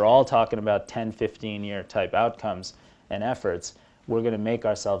development folks are all talking about 10, 15-year type outcomes and efforts, we're going to make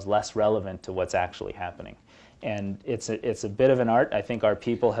ourselves less relevant to what's actually happening. And it's a bit of an art. I think our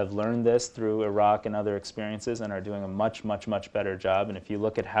people have learned this through Iraq and other experiences and are doing a much, much, much better job. And if you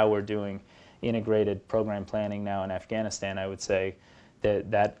look at how we're doing integrated program planning now in Afghanistan, I would say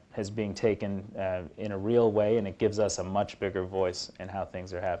that is being taken in a real way, and it gives us a much bigger voice in how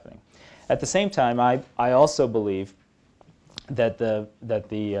things are happening. At the same time, I also believe that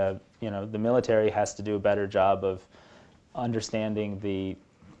the military has to do a better job of understanding the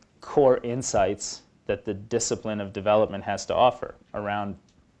core insights that the discipline of development has to offer around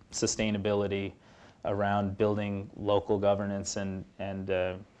sustainability, around building local governance and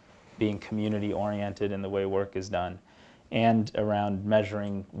being community-oriented in the way work is done, and around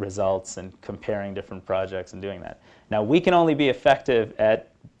measuring results and comparing different projects and doing that. Now, we can only be effective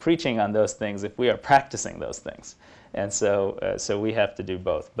at preaching on those things if we are practicing those things. And so we have to do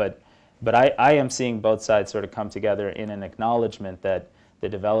both. But I am seeing both sides sort of come together in an acknowledgement that the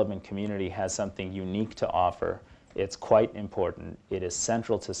development community has something unique to offer. It's quite important. It is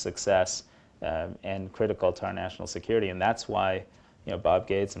central to success and critical to our national security. And that's why Bob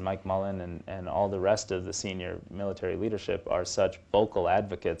Gates and Mike Mullen and all the rest of the senior military leadership are such vocal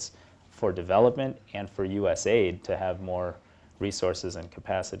advocates for development and for USAID to have more resources and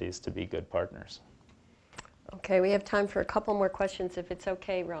capacities to be good partners. Okay, we have time for a couple more questions, if it's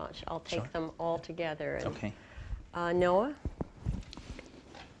okay, Raj. I'll take Sure. them all together. And, Okay. Noah,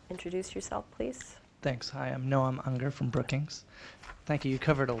 introduce yourself, please. Thanks. Hi, I'm Noam Unger from Brookings. Thank you. You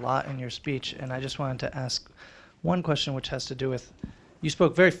covered a lot in your speech, and I just wanted to ask one question which has to do with, you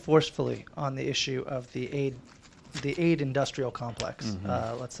spoke very forcefully on the issue of the aid industrial complex,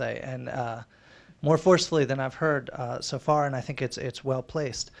 let's say, and more forcefully than I've heard so far, and I think it's well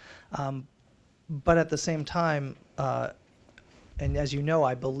placed. But at the same time, and as you know,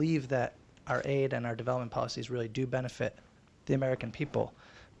 I believe that our aid and our development policies really do benefit the American people.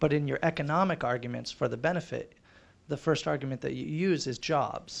 But in your economic arguments for the benefit, the first argument that you use is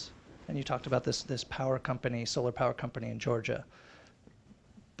jobs. And you talked about this power company, solar power company in Georgia.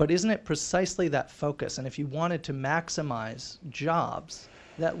 But isn't it precisely that focus? And if you wanted to maximize jobs,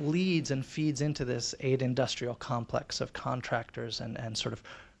 that leads and feeds into this aid industrial complex of contractors and sort of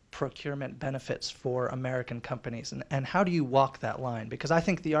procurement benefits for American companies. And how do you walk that line? Because I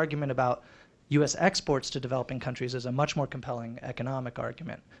think the argument about U.S. exports to developing countries is a much more compelling economic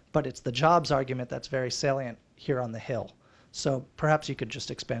argument. But it's the jobs argument that's very salient here on the Hill. So perhaps you could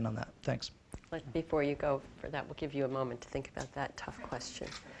just expand on that. Thanks. Before you go for that, we'll give you a moment to think about that tough question.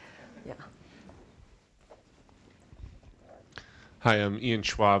 Yeah. Hi, I'm Ian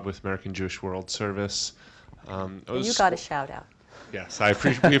Schwab with American Jewish World Service. You got a shout out. Yes,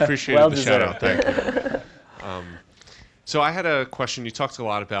 we appreciate Well the shout out. Thank you. So I had a question. You talked a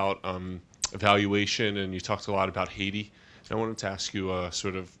lot about evaluation, and you talked a lot about Haiti. And I wanted to ask you a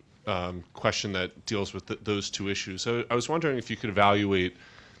sort of question that deals with those two issues. So I was wondering if you could evaluate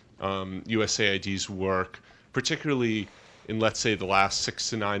USAID's work, particularly in, let's say, the last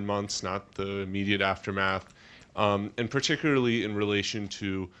 6 to 9 months, not the immediate aftermath, and particularly in relation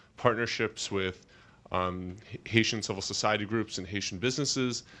to partnerships with Haitian civil society groups and Haitian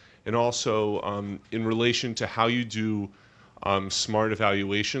businesses, and also in relation to how you do smart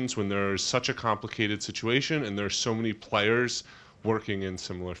evaluations when there's such a complicated situation and there's so many players working in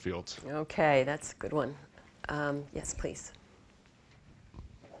similar fields. Okay, that's a good one. Yes, please.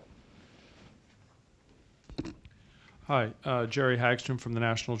 Hi, Jerry Hagstrom from the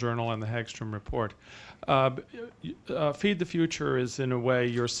National Journal and the Hagstrom Report. Feed the Future is, in a way,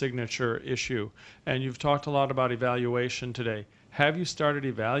 your signature issue, and you've talked a lot about evaluation today. Have you started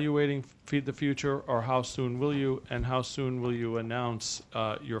evaluating Feed the Future, or how soon will you, and how soon will you announce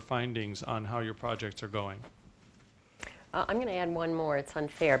your findings on how your projects are going? I'm going to add one more. It's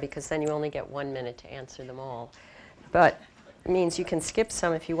unfair because then you only get 1 minute to answer them all. But it means you can skip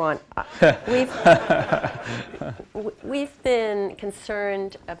some if you want. We've been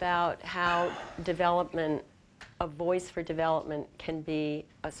concerned about how development, a voice for development, can be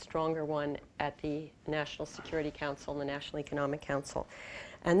a stronger one at the National Security Council and the National Economic Council.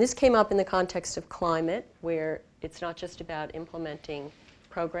 And this came up in the context of climate, where it's not just about implementing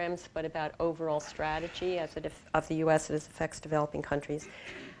programs, but about overall strategy of the U.S. as it affects developing countries.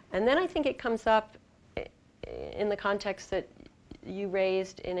 And then I think it comes up in the context that you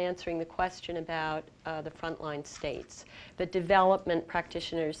raised in answering the question about the frontline states, that development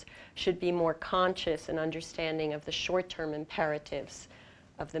practitioners should be more conscious and understanding of the short-term imperatives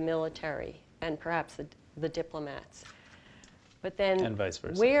of the military and perhaps the diplomats. But then And vice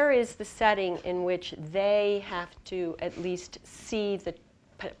versa. where is the setting in which they have to at least see the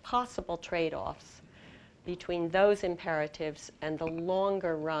possible trade-offs between those imperatives and the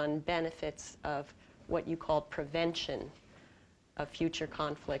longer run benefits of what you called prevention of future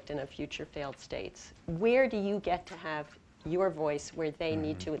conflict and of future failed states? Where do you get to have your voice where they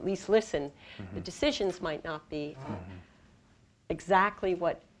need to at least listen? The decisions might not be exactly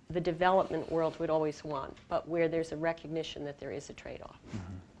what the development world would always want, but where there's a recognition that there is a trade-off.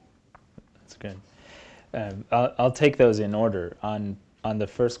 That's good. I'll take those in order. On the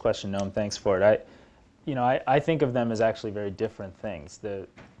first question, Noam, thanks for it. I think of them as actually very different things.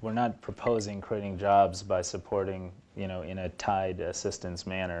 We're not proposing creating jobs by supporting, in a tied assistance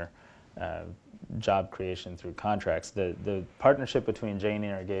manner, job creation through contracts. The partnership between Jane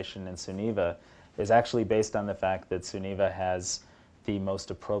Irrigation and Suniva is actually based on the fact that Suniva has the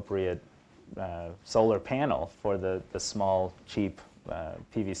most appropriate solar panel for the small, cheap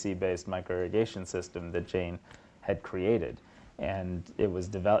PVC-based micro-irrigation system that Jane had created. And it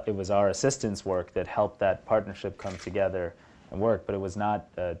was our assistance work that helped that partnership come together and work, but it was not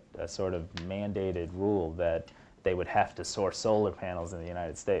a sort of mandated rule that they would have to source solar panels in the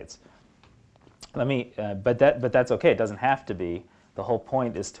United States. But that's okay. It doesn't have to be. The whole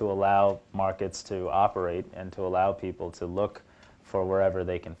point is to allow markets to operate and to allow people to look for wherever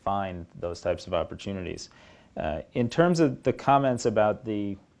they can find those types of opportunities. In terms of the comments about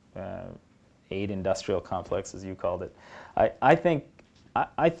the aid industrial complex, as you called it, I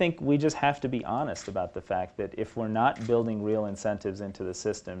think we just have to be honest about the fact that if we're not building real incentives into the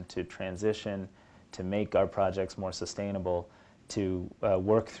system to transition, to make our projects more sustainable, to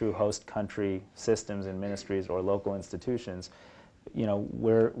work through host country systems and ministries or local institutions,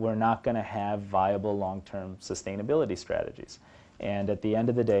 we're not going to have viable long-term sustainability strategies. And at the end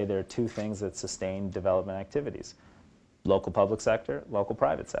of the day, there are two things that sustain development activities: local public sector, local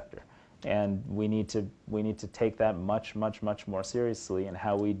private sector. And we need to take that much, much, much more seriously in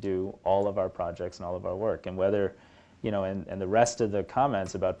how we do all of our projects and all of our work. And whether, and the rest of the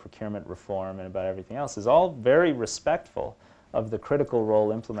comments about procurement reform and about everything else is all very respectful of the critical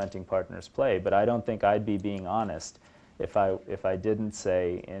role implementing partners play. But I don't think I'd be being honest if I didn't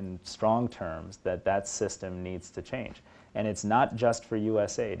say in strong terms that that system needs to change. And it's not just for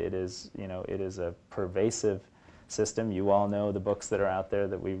USAID. It is, it is a pervasive system. You all know the books that are out there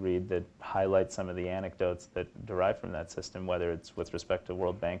that we read that highlight some of the anecdotes that derive from that system, whether it's with respect to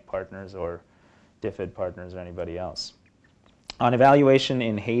World Bank partners or DFID partners or anybody else. On evaluation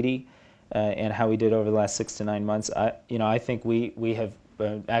in Haiti and how we did over the last 6 to 9 months, I think we have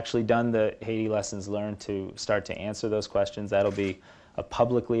actually done the Haiti lessons learned to start to answer those questions. That'll be a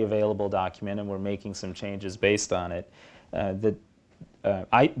publicly available document, and we're making some changes based on it. There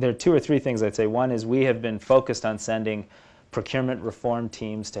are 2 or 3 things I'd say. One is we have been focused on sending procurement reform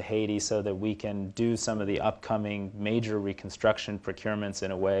teams to Haiti so that we can do some of the upcoming major reconstruction procurements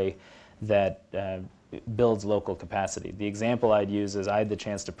in a way that builds local capacity. The example I'd use is I had the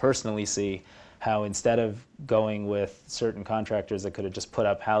chance to personally see how instead of going with certain contractors that could have just put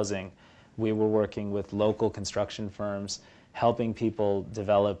up housing, we were working with local construction firms, helping people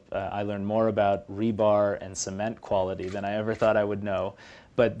develop. I learned more about rebar and cement quality than I ever thought I would know.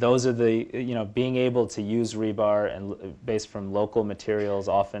 But those are the, being able to use rebar and based from local materials,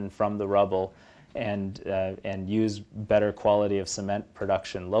 often from the rubble, and use better quality of cement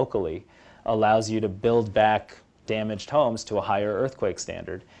production locally, allows you to build back damaged homes to a higher earthquake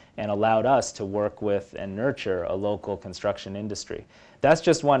standard. and allowed us to work with and nurture a local construction industry. That's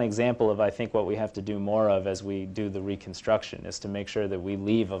just one example of, I think, what we have to do more of as we do the reconstruction, is to make sure that we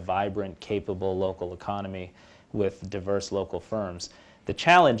leave a vibrant, capable local economy with diverse local firms. The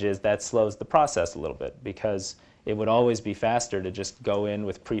challenge is that slows the process a little bit, because it would always be faster to just go in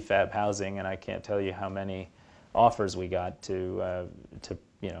with prefab housing, and I can't tell you how many offers we got to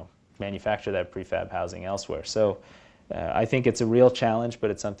manufacture that prefab housing elsewhere. So I think it's a real challenge, but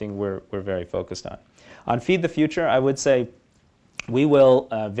it's something we're very focused on. On Feed the Future, I would say we will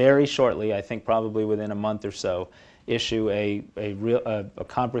very shortly, I think probably within a month or so, issue a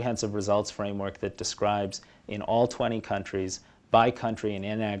comprehensive results framework that describes in all 20 countries, by country and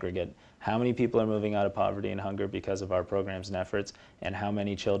in aggregate, how many people are moving out of poverty and hunger because of our programs and efforts, and how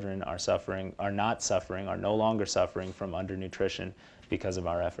many children are no longer suffering from undernutrition because of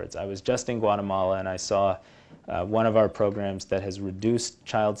our efforts. I was just in Guatemala, and I saw one of our programs that has reduced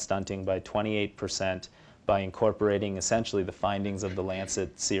child stunting by 28% by incorporating essentially the findings of the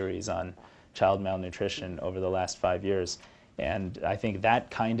Lancet series on child malnutrition over the last 5 years. And I think that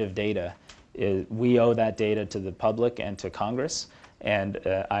kind of data, we owe that data to the public and to Congress. And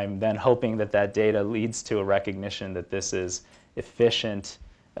I'm then hoping that that data leads to a recognition that this is efficient,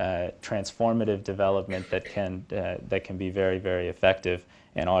 transformative development that can be very, very effective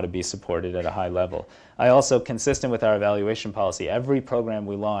and ought to be supported at a high level. I also, consistent with our evaluation policy, every program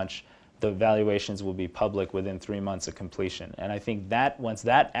we launch, the evaluations will be public within 3 months of completion. And I think that once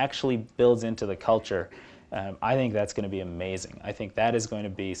that actually builds into the culture, I think that's going to be amazing. I think that is going to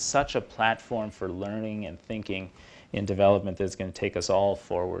be such a platform for learning and thinking in development that's going to take us all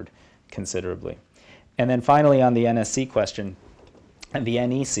forward considerably. And then finally, on the NSC question and the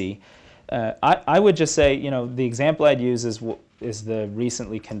NEC, I would just say, the example I'd use is the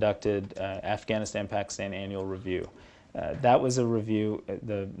recently conducted Afghanistan-Pakistan annual review. That was a review.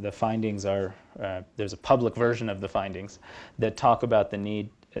 The findings are, there's a public version of the findings that talk about the need,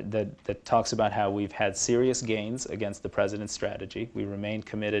 that talks about how we've had serious gains against the president's strategy. We remain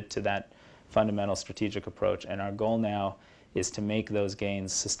committed to that fundamental strategic approach, and our goal now is to make those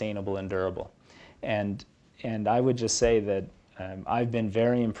gains sustainable and durable. And I would just say that I've been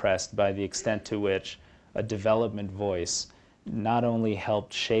very impressed by the extent to which a development voice not only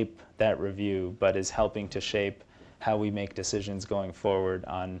helped shape that review, but is helping to shape how we make decisions going forward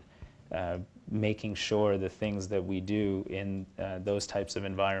on making sure the things that we do in those types of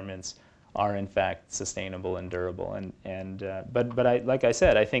environments are in fact sustainable and durable. But like I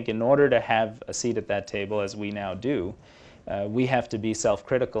said, I think in order to have a seat at that table, as we now do, we have to be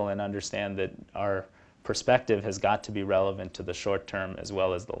self-critical and understand that our perspective has got to be relevant to the short term as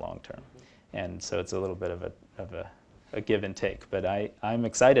well as the long term. And so it's a little bit of a give and take. But I'm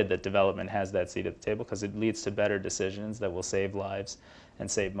excited that development has that seat at the table, because it leads to better decisions that will save lives and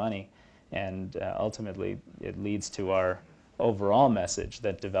save money. And ultimately, it leads to our overall message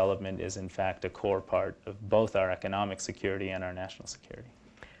that development is in fact a core part of both our economic security and our national security.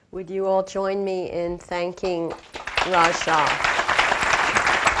 Would you all join me in thanking Raj Shah?